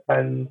late,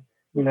 and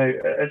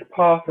as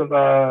part of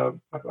a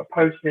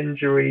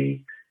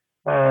post-injury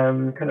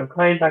kind of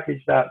claim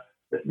package, that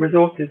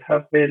resources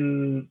have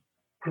been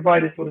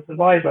provided for the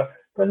survivor,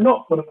 but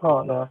not for the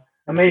partner.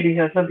 And maybe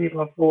some people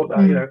have thought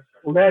that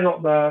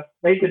well,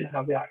 they didn't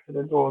have the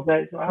accident, or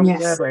it's not happened to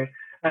their Yes. brain,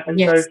 and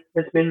so Yes.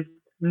 there's been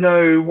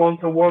no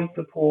one-to-one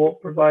support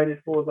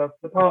provided for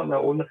the partner,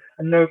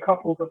 and no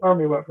couples or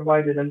family work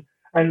provided, and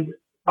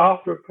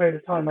after a period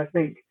of time, I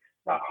think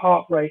that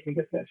heartbreak and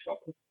just get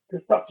shocked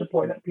to such a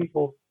point that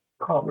people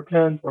can't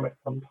return from it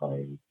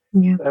sometimes.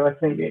 Yeah. So I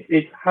think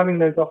it's having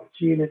those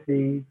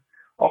opportunities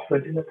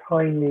offered in a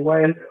timely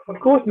way, and of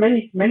course,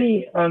 many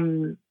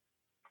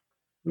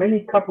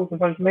couples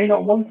sometimes may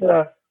not want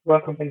to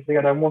work on things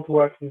together and want to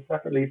work things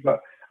separately.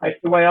 But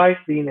the way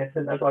I've seen it,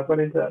 and as I've got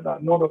into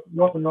that,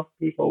 not enough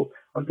people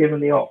are given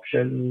the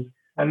options,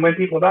 and when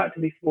people have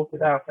actually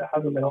sorted out, it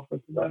hasn't been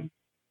offered to them.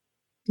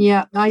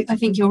 Yeah, I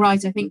think you're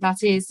right. I think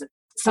that is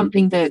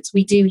something that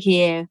we do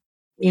hear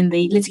in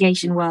the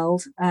litigation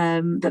world,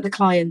 that the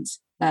client,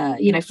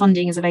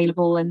 funding is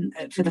available and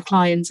for the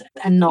client,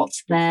 and not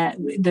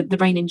the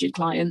brain injured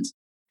client,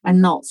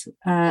 and not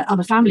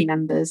other family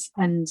members,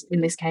 and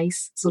in this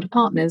case, sort of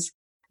partners,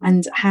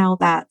 and how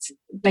that,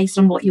 based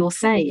on what you're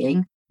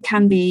saying,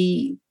 can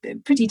be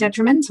pretty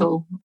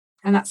detrimental.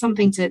 And that's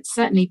something to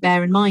certainly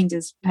bear in mind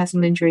as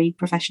personal injury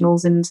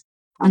professionals, and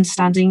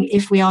understanding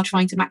if we are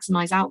trying to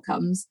maximize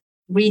outcomes,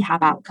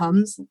 rehab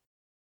outcomes,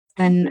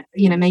 then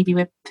maybe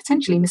we're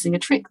potentially missing a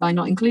trick by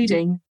not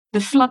including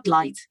the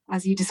floodlight,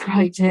 as you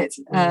described it,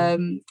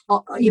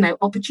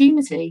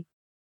 opportunity.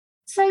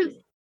 So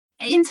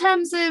in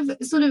terms of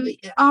sort of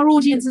our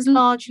audience is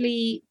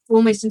largely,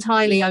 almost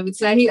entirely, I would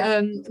say,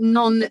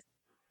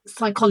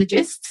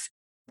 non-psychologists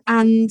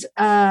and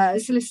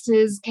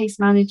solicitors, case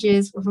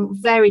managers from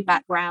varied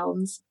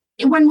backgrounds.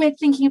 When we're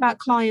thinking about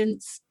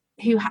clients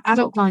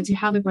adult clients who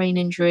have a brain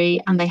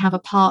injury and they have a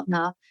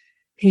partner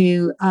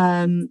who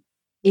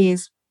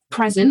is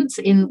present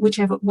in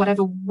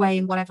whatever way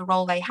and whatever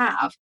role they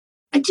have,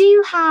 do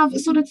you have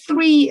sort of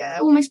three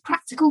almost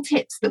practical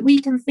tips that we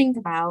can think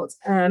about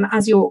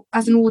as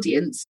an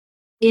audience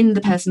in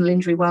the personal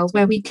injury world,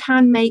 where we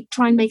can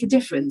try and make a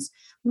difference?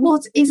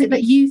 What is it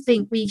that you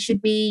think we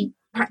should be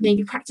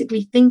maybe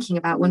practically thinking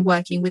about when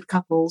working with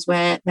couples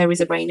where there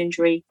is a brain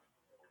injury?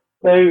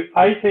 So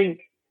I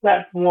think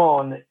step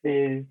one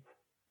is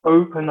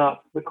open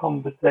up the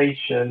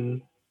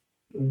conversation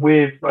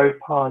with both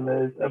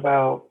partners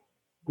about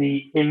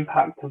the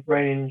impact of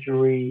brain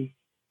injury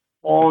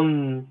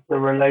on the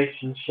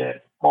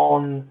relationship,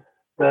 on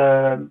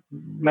the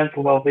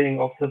mental well-being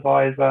of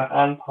survivor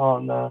and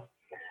partner,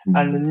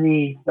 and the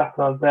needs that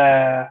are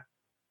there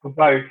for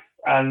both,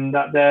 and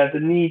that the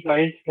needs are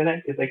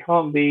interconnected. They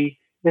can't be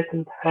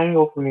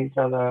disentangled from each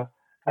other.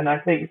 And I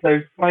think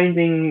so.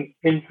 Finding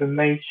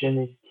information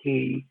is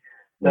key.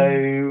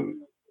 So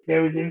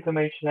there is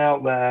information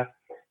out there.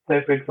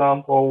 So, for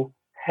example,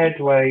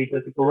 Headway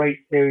does a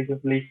great series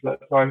of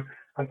leaflets. So I'm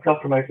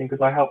self-promoting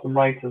because I help them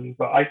write them,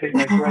 but I think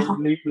they're great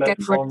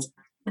leaflets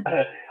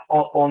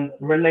on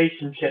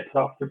relationships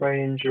after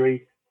brain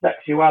injury,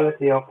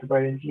 sexuality after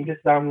brain injury. You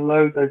just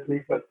download those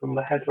leaflets from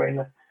the Headway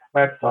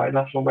website,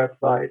 national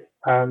website,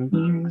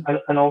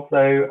 and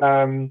also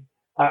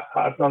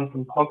I've done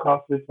some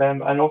podcasts with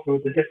them, and also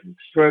with the Different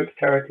Stroke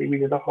charity, we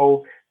did a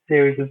whole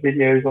series of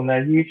videos on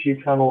their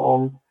YouTube channel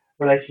on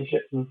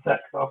relationships and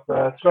sex after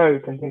a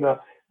stroke and things like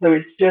that. So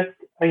it's just,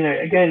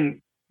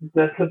 again,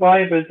 the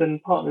survivors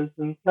and partners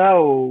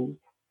themselves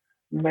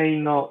may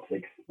not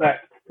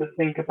expect to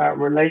think about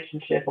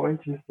relationship or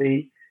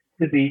intimacy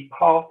to be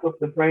part of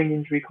the brain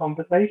injury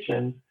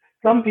conversation.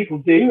 some people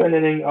do, and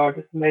then they are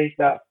just amazed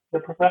that the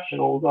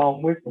professionals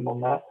aren't with them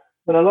on that.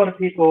 But a lot of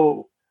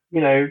people,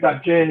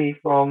 that journey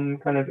from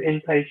kind of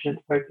inpatient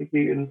to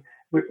post-acute, and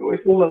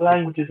with all the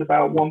languages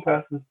about one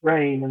person's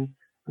brain and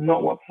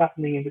not what's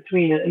happening in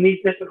between, and these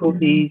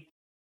difficulties,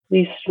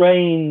 these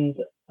strains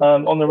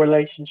on the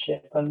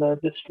relationship and the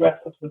distress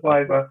of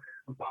survivor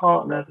and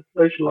partner, the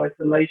social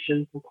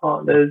isolation from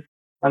partners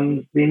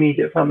and the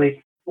immediate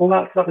family, all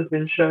that stuff has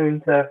been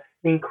shown to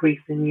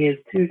increase in years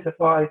 2 to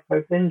 5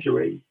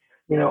 post-injury.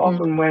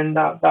 Often when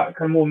that kind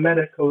of more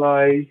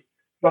medicalized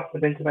thrust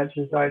of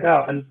interventions died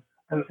out,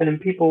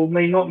 and people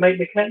may not make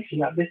the connection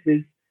that this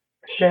is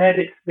shared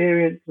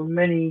experience of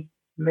many,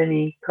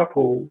 many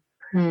couples,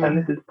 and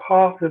this is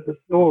part of the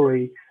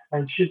story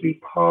and should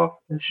be part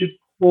and should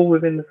fall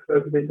within the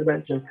scope of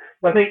intervention.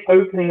 So I think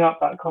opening up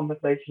that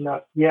conversation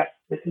that, yeah,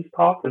 this is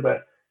part of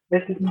it.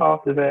 This is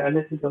part of it, and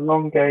this is a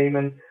long game,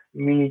 and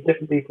we need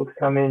different people to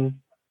come in.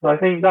 So I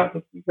think that's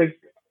a big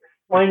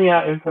finding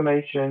out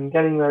information,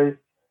 getting those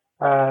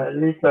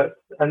leaflets,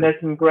 and there's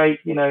some great,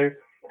 there's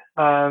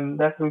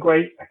some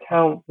great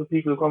accounts of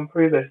people who've gone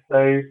through this.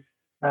 So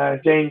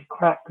James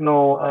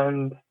Cracknell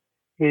and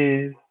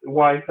his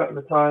wife at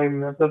the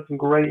time have done some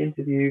great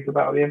interviews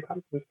about the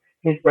impact of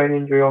his brain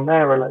injury on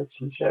their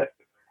relationship.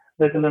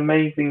 There's an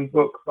amazing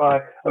book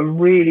by a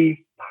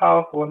really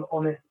powerful and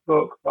honest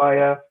book by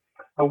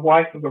a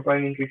wife of a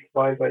brain injury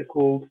survivor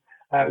called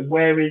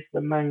Where is the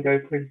Mango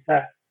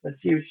Princess? And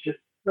she was just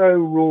so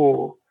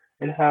raw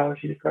in how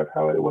she described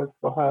how it was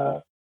for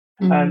her.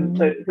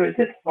 So it's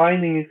just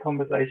finding these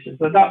conversations.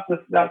 So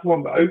that's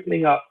one, but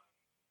opening up,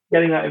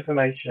 getting that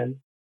information.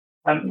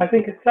 I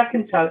think a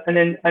second challenge,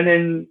 and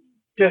then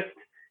just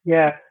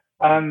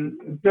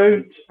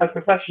don't, as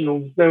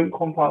professionals, don't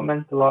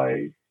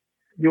compartmentalize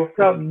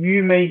yourself.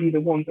 You may be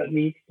the ones that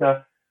need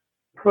to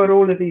put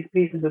all of these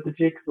pieces of the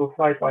jigsaw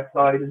side by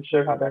side and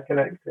show how they're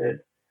connected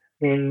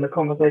in the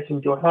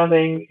conversations you're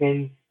having,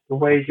 in the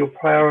ways you're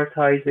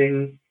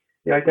prioritizing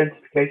the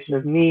identification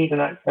of need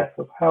and access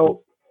of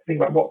help.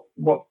 Think about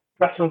what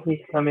professionals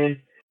need to come in.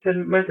 So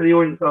most of the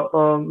audience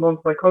are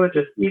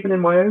non-psychologists. Even in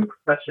my own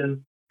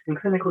profession, in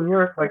clinical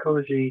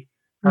neuropsychology,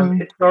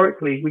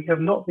 historically, we have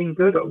not been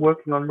good at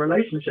working on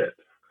relationships.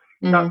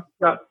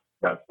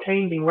 That's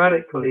changing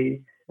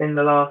radically in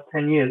the last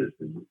 10 years,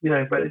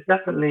 but it's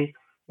definitely,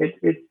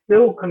 it's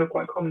still kind of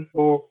quite common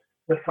for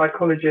the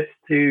psychologist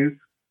to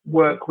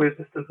work with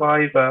the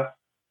survivor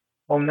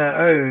on their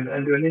own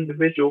and do an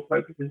individual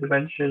focused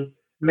intervention,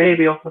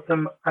 maybe offer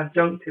some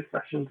adjunctive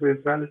sessions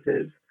with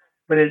relatives,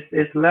 but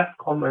it's less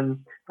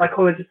common.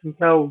 Psychologists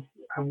themselves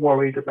have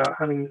worried about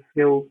having the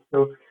skills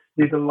to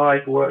do the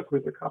live work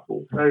with the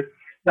couple. So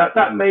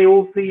that may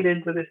all feed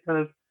into this kind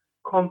of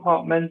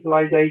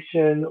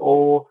compartmentalization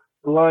or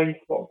blind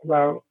spots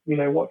about,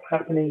 what's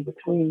happening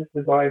between the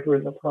survivor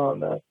and the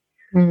partner.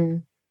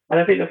 And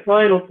I think the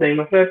final thing,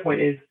 my third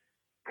point is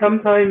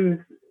sometimes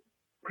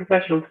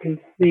professionals can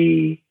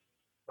see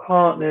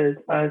partners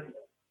as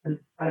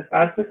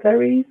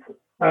adversaries,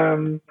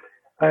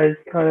 as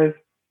kind of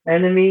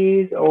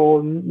enemies,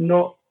 or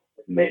not.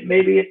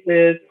 Maybe if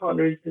the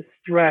partner is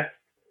distressed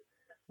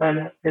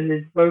and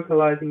is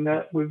vocalizing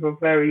that with a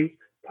very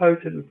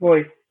potent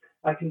voice,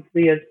 I can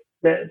see as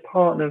the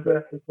partner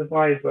versus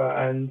survivor,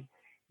 and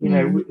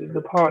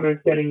the partner is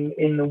getting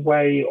in the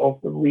way of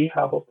the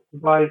rehab of the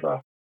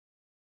survivor,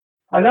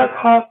 and that's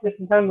hard to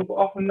disentangle. But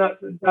often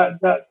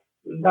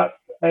that's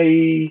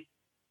a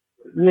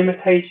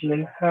limitation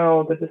in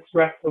how the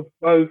distress of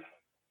both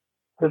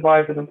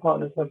survivors and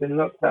partners have been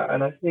looked at,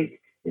 and I think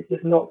it's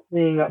just not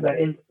seeing that they're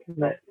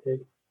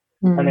interconnected.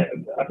 And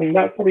I think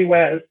that's probably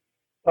where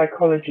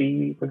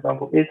psychology, for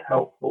example, is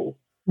helpful.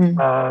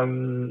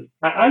 And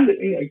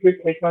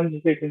good case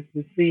managers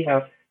can see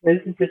how this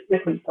is just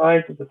different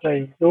sides of the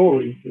same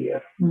story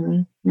here.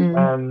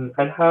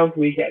 And how do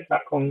we get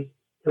back on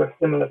to a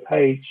similar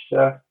page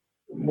to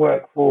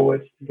work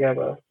forward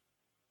together?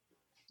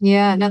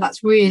 Yeah, no,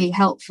 that's really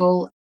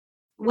helpful.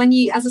 When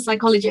you, as a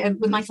psychologist,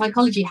 with my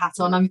psychology hat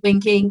on, I'm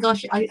thinking,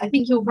 gosh, I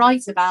think you're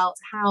right about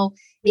how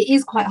it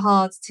is quite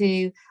hard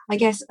to, I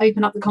guess,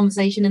 open up the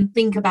conversation and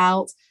think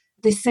about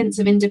this sense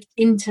of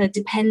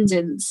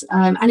interdependence.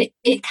 And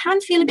it can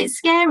feel a bit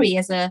scary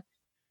as a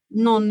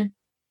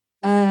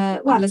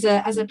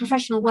as a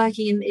professional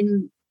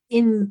working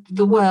in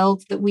the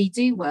world that we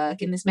do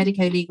work, in this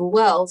medico-legal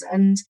world,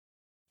 and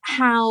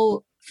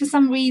how for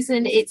some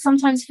reason it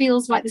sometimes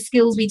feels like the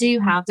skills we do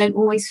have don't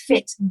always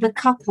fit the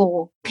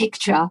couple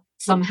picture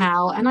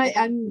somehow. And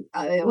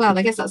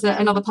I guess that's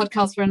another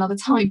podcast for another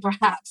time,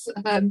 perhaps.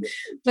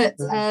 But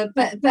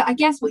I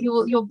guess what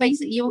you're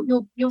basically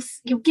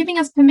you're giving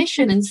us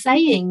permission and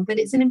saying that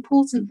it's an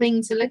important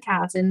thing to look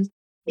at, and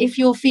if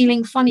you're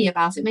feeling funny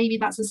about it, maybe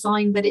that's a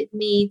sign that it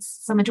needs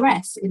some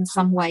address in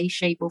some way,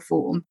 shape, or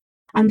form,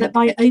 and that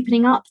by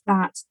opening up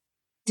that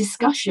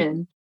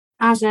discussion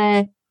as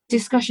a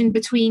discussion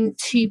between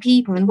two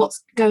people, and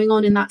what's going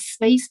on in that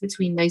space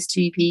between those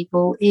two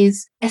people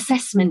is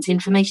assessment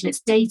information. It's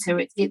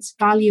data, it's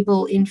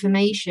valuable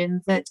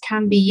information that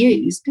can be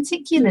used,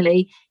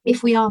 particularly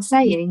if we are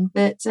saying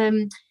that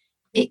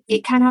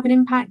it can have an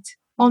impact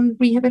on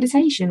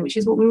rehabilitation, which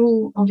is what we're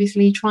all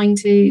obviously trying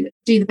to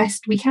do the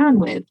best we can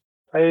with.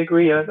 I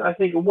agree. I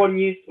think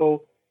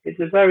it's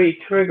a very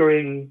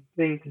triggering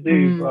thing to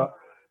do,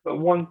 but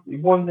one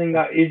thing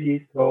that is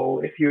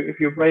useful, if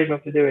you're brave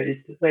enough to do it, is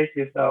to say to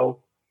yourself,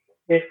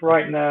 if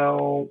right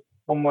now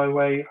on my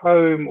way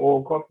home,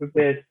 or God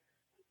forbid,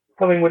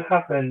 something would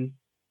happen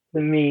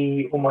to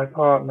me or my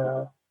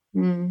partner,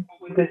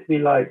 what would this be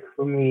like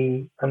for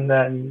me and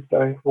them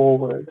going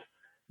forward?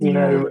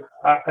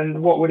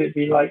 And what would it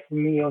be like for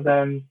me or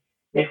them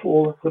if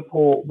all the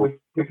support was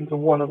given to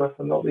one of us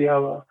and not the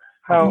other?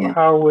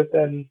 How would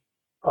then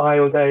I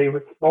or they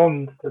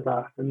respond to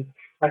that? And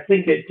I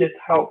think it just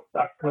helps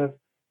that kind of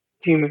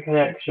human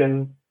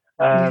connection.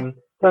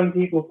 Some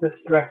people's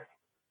distress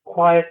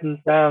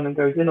quietens down and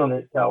goes in on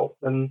itself,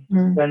 and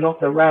they're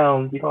not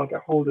around. You can't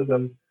get hold of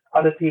them.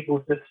 Other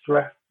people's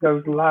distress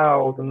goes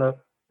loud, and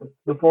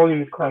the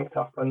volume is cranked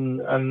up,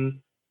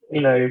 and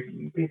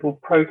people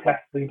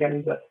protest and get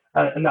into,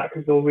 and that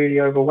can feel really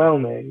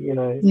overwhelming.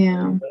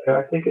 So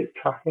I think it's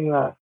tracking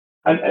that.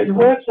 And it's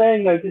worth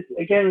saying though, this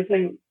again,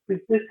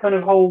 this kind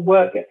of whole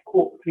work gets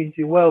caught between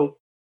two worlds.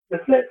 The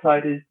flip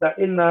side is that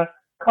in the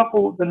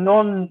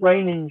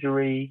non-brain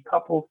injury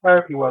couples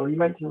therapy world, you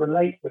mentioned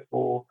Relate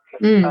before,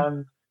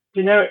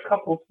 generic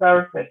couples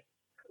therapists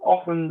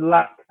often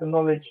lack the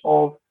knowledge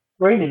of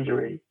brain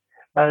injury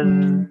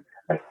and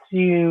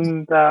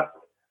assume that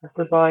a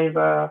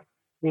survivor,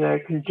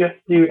 can just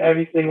do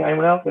everything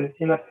anyone else can.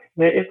 Assume that,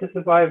 if the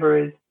survivor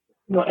is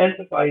not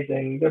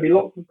empathizing, there'll be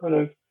lots of kind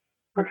of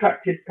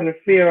protracted kind of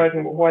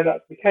theorizing about why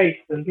that's the case,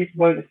 and people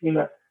won't assume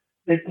that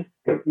they've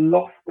just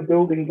lost the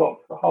building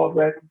blocks, the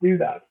hardware to do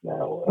that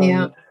now.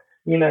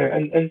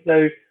 And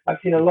so I've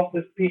seen a lot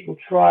of people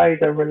try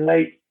the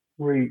Relate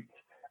route,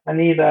 and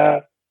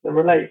either the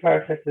Relate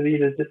therapist has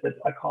either just said,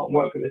 I can't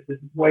work with this is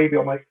way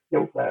beyond my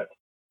skill set,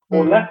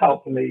 or less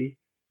helpfully,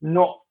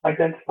 not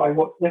identify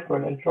what's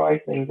different and try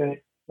things, and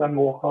it's done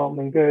more harm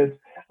than good.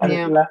 And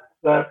it's left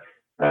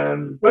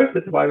both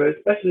the survivors,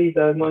 especially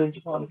the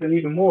non-injured partners, feel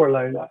even more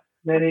alone.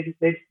 They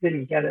just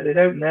didn't get it. They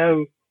don't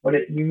know how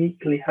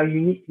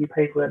uniquely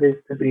painful it is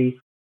to be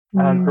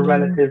a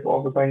relative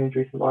of a brain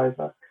injury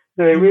survivor.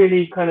 So it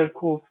really kind of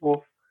calls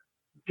for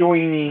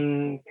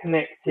joining,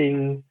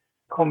 connecting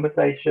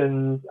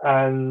conversations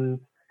and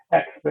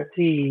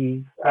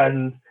expertise,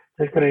 and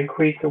to kind of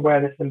increase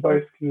awareness in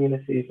both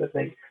communities. I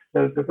think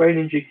the brain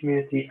injury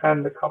community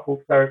and the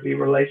couples therapy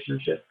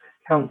relationship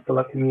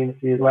counsellor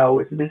community as well,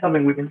 which has been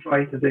something we've been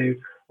trying to do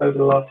over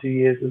the last few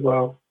years as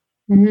well.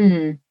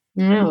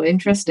 Oh,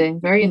 interesting.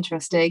 Very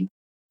interesting.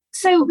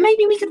 So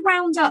maybe we could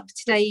round up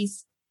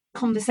today's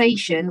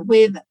conversation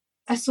with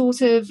a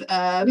sort of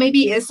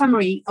maybe a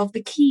summary of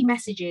the key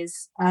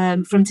messages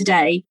from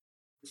today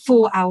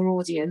for our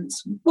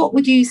audience. What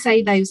would you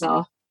say those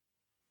are?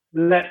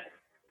 Let's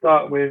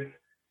start with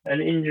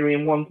an injury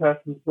in one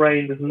person's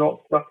brain does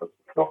not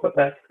stop at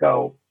their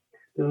skull,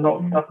 does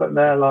not stop at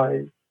their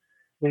lives.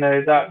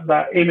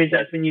 That image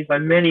that's been used by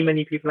many,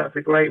 many people, that's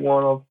a great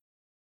one, of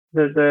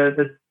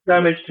the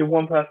damage to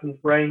one person's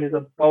brain is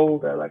a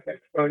boulder that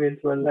gets thrown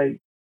into a lake,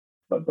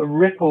 but the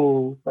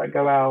ripples that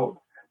go out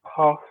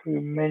pass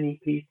through many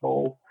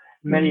people,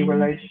 many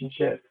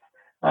relationships,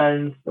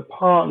 and the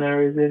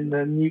partner is in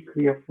the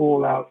nuclear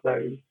fallout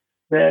zone.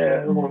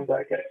 They're the ones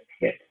that get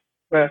hit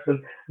first,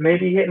 and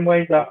maybe hit in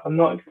ways that are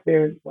not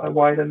experienced by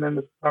wider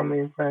members of family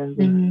and friends.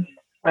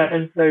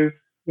 And so,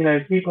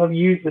 people have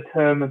used the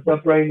term of the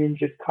brain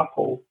injured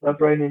couple, the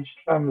brain injured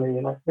family,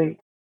 and I think,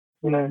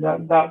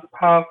 that's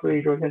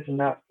powerfully draws attention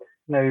that,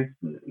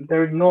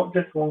 there is not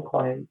just one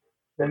client.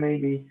 There may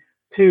be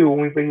two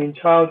when we bring in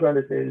child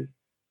relatives,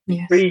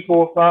 3,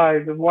 4,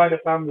 5, the wider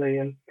family,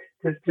 and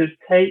to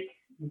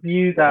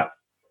view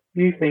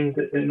things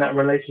in that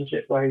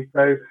relationship way.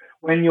 So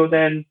when you're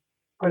then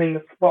putting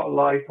the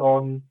spotlight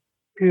on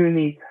who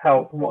needs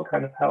help and what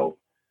kind of help,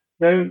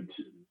 don't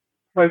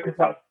focus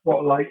that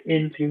spotlight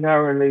in too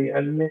narrowly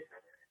and miss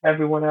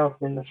everyone else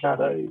in the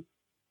shadows.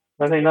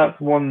 I think that's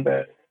one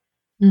bit.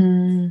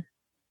 And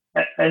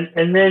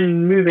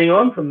then moving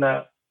on from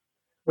that,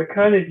 we're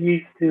kind of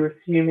used to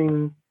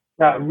assuming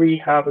that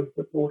rehab and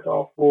support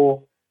are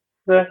for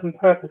certain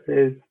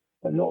purposes,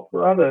 but not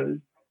for others.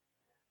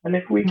 And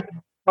if we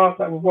start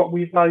that with what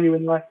we value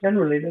in life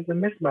generally, there's a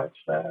mismatch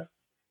there.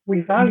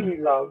 We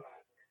value love.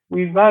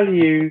 We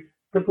value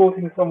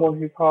supporting someone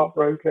who's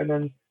heartbroken,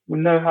 and we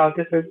know how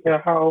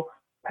how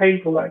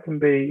painful that can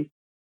be.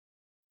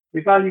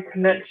 We value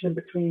connection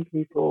between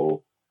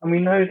people, and we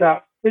know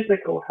that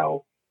physical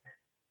health,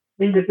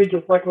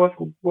 individual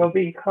psychological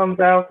well-being comes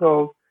out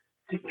of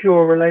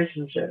secure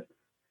relationships.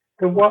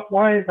 So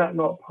why is that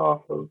not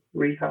part of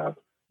rehab,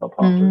 not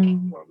part of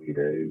what we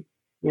do?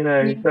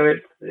 So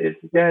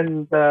it's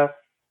again the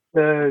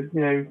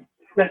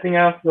stepping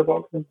out of the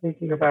box and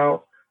thinking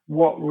about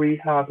what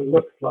rehab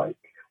looks like,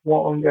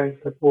 what ongoing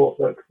support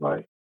looks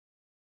like.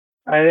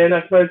 And then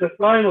I suppose the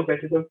final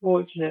bit is,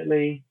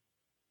 unfortunately,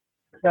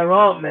 there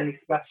aren't many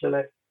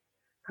specialists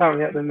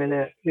currently at the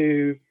minute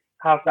who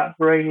have that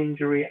brain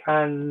injury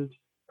and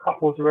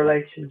couples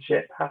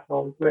relationship hat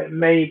on. So it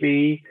may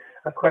be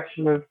a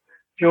question of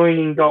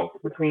joining docs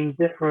between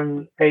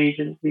different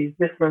agencies,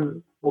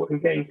 different support,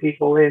 and getting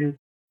people in,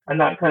 and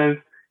that kind of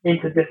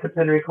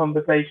interdisciplinary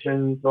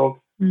conversations of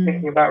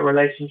thinking about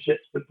relationship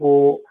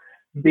support,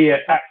 be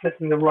it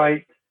accessing the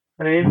right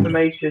kind of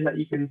information that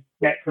you can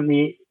get from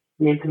the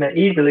internet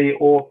easily,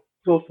 or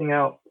sourcing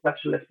out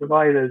specialist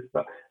providers,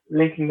 but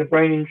linking the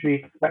brain injury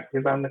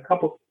perspective and the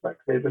couple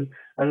perspective,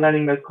 and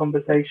letting those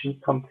conversations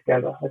come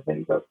together. I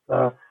think that's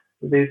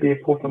the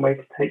important way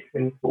to take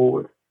things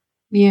forward.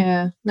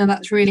 Yeah, no,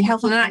 that's really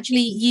helpful. And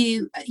actually,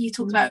 you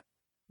talked about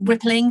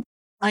Rippling.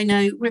 I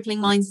know Rippling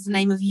Minds is the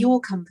name of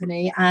your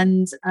company,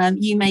 and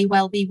you may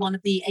well be one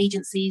of the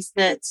agencies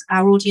that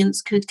our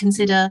audience could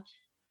consider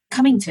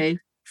coming to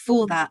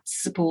for that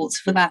support,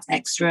 for that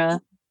extra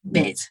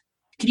bit.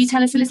 Could you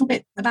tell us a little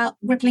bit about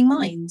Rippling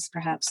Minds,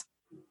 perhaps?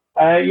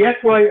 Yes,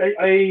 well,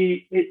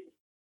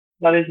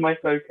 that is my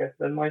focus.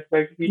 And my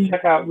focus, if you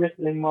check out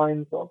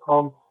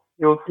ripplingminds.com,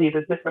 you'll see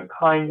the different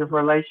kinds of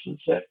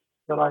relationships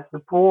that I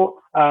support,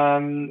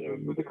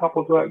 with the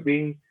couples work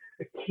being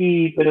a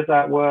key bit of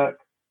that work.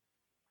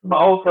 But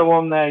also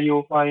on there,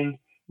 you'll find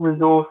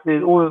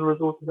resources, all of the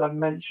resources I've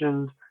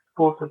mentioned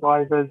for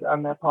survivors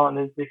and their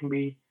partners. They can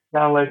be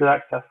downloaded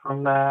access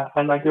from there.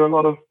 And I do a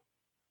lot of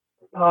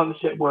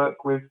partnership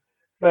work with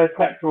third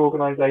sector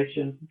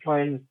organizations to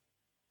try and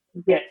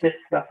get this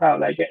stuff out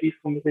there, get these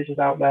conversations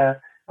out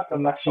there at the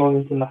national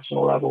and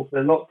international level. So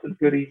lots of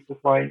goodies to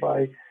find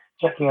by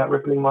checking out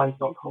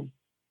ripplingminds.com.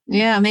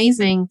 Yeah,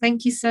 amazing.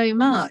 Thank you so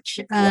much.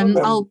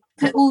 I'll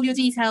put all your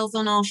details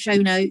on our show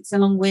notes,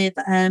 along with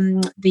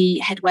the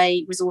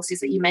Headway resources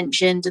that you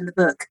mentioned and the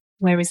book,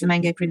 Where is the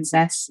Mango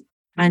Princess?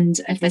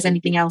 And if there's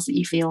anything else that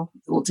you feel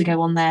ought to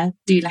go on there,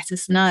 do let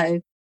us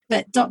know.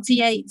 But Dr.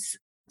 Yeates,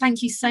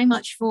 thank you so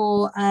much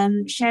for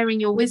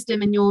sharing your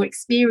wisdom and your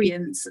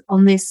experience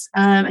on this,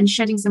 and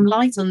shedding some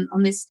light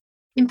on this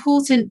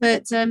important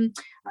but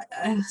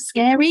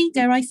scary,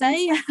 dare I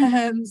say,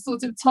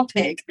 sort of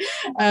topic,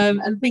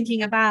 and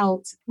thinking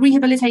about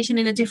rehabilitation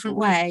in a different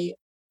way,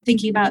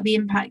 thinking about the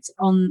impact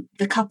on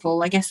the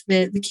couple. I guess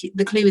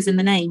the clue is in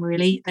the name,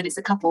 really, that it's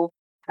a couple,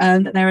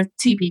 that there are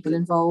two people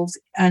involved,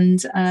 and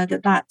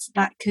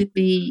that could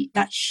be,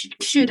 that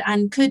should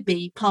and could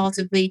be part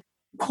of the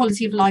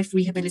quality of life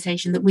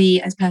rehabilitation that we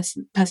as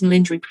personal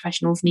injury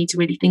professionals need to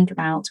really think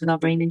about with our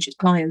brain injured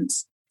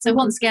clients. So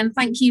once again,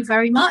 thank you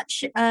very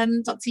much,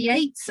 Dr.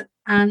 Yeates,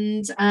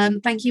 and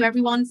thank you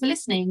everyone for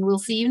listening. We'll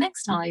see you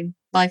next time.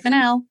 Bye for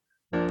now.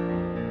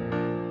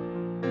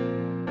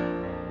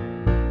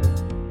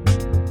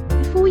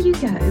 Before you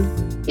go,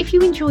 if you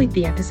enjoyed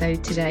the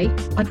episode today,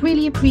 I'd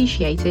really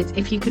appreciate it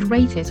if you could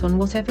rate it on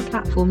whatever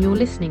platform you're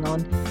listening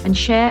on, and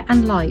share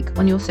and like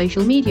on your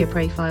social media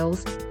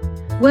profiles.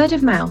 Word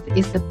of mouth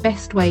is the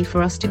best way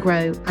for us to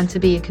grow and to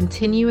be a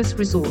continuous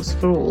resource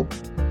for all.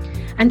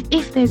 And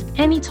if there's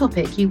any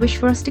topic you wish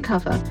for us to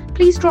cover,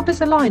 please drop us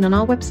a line on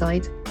our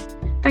website.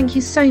 Thank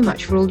you so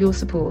much for all your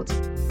support.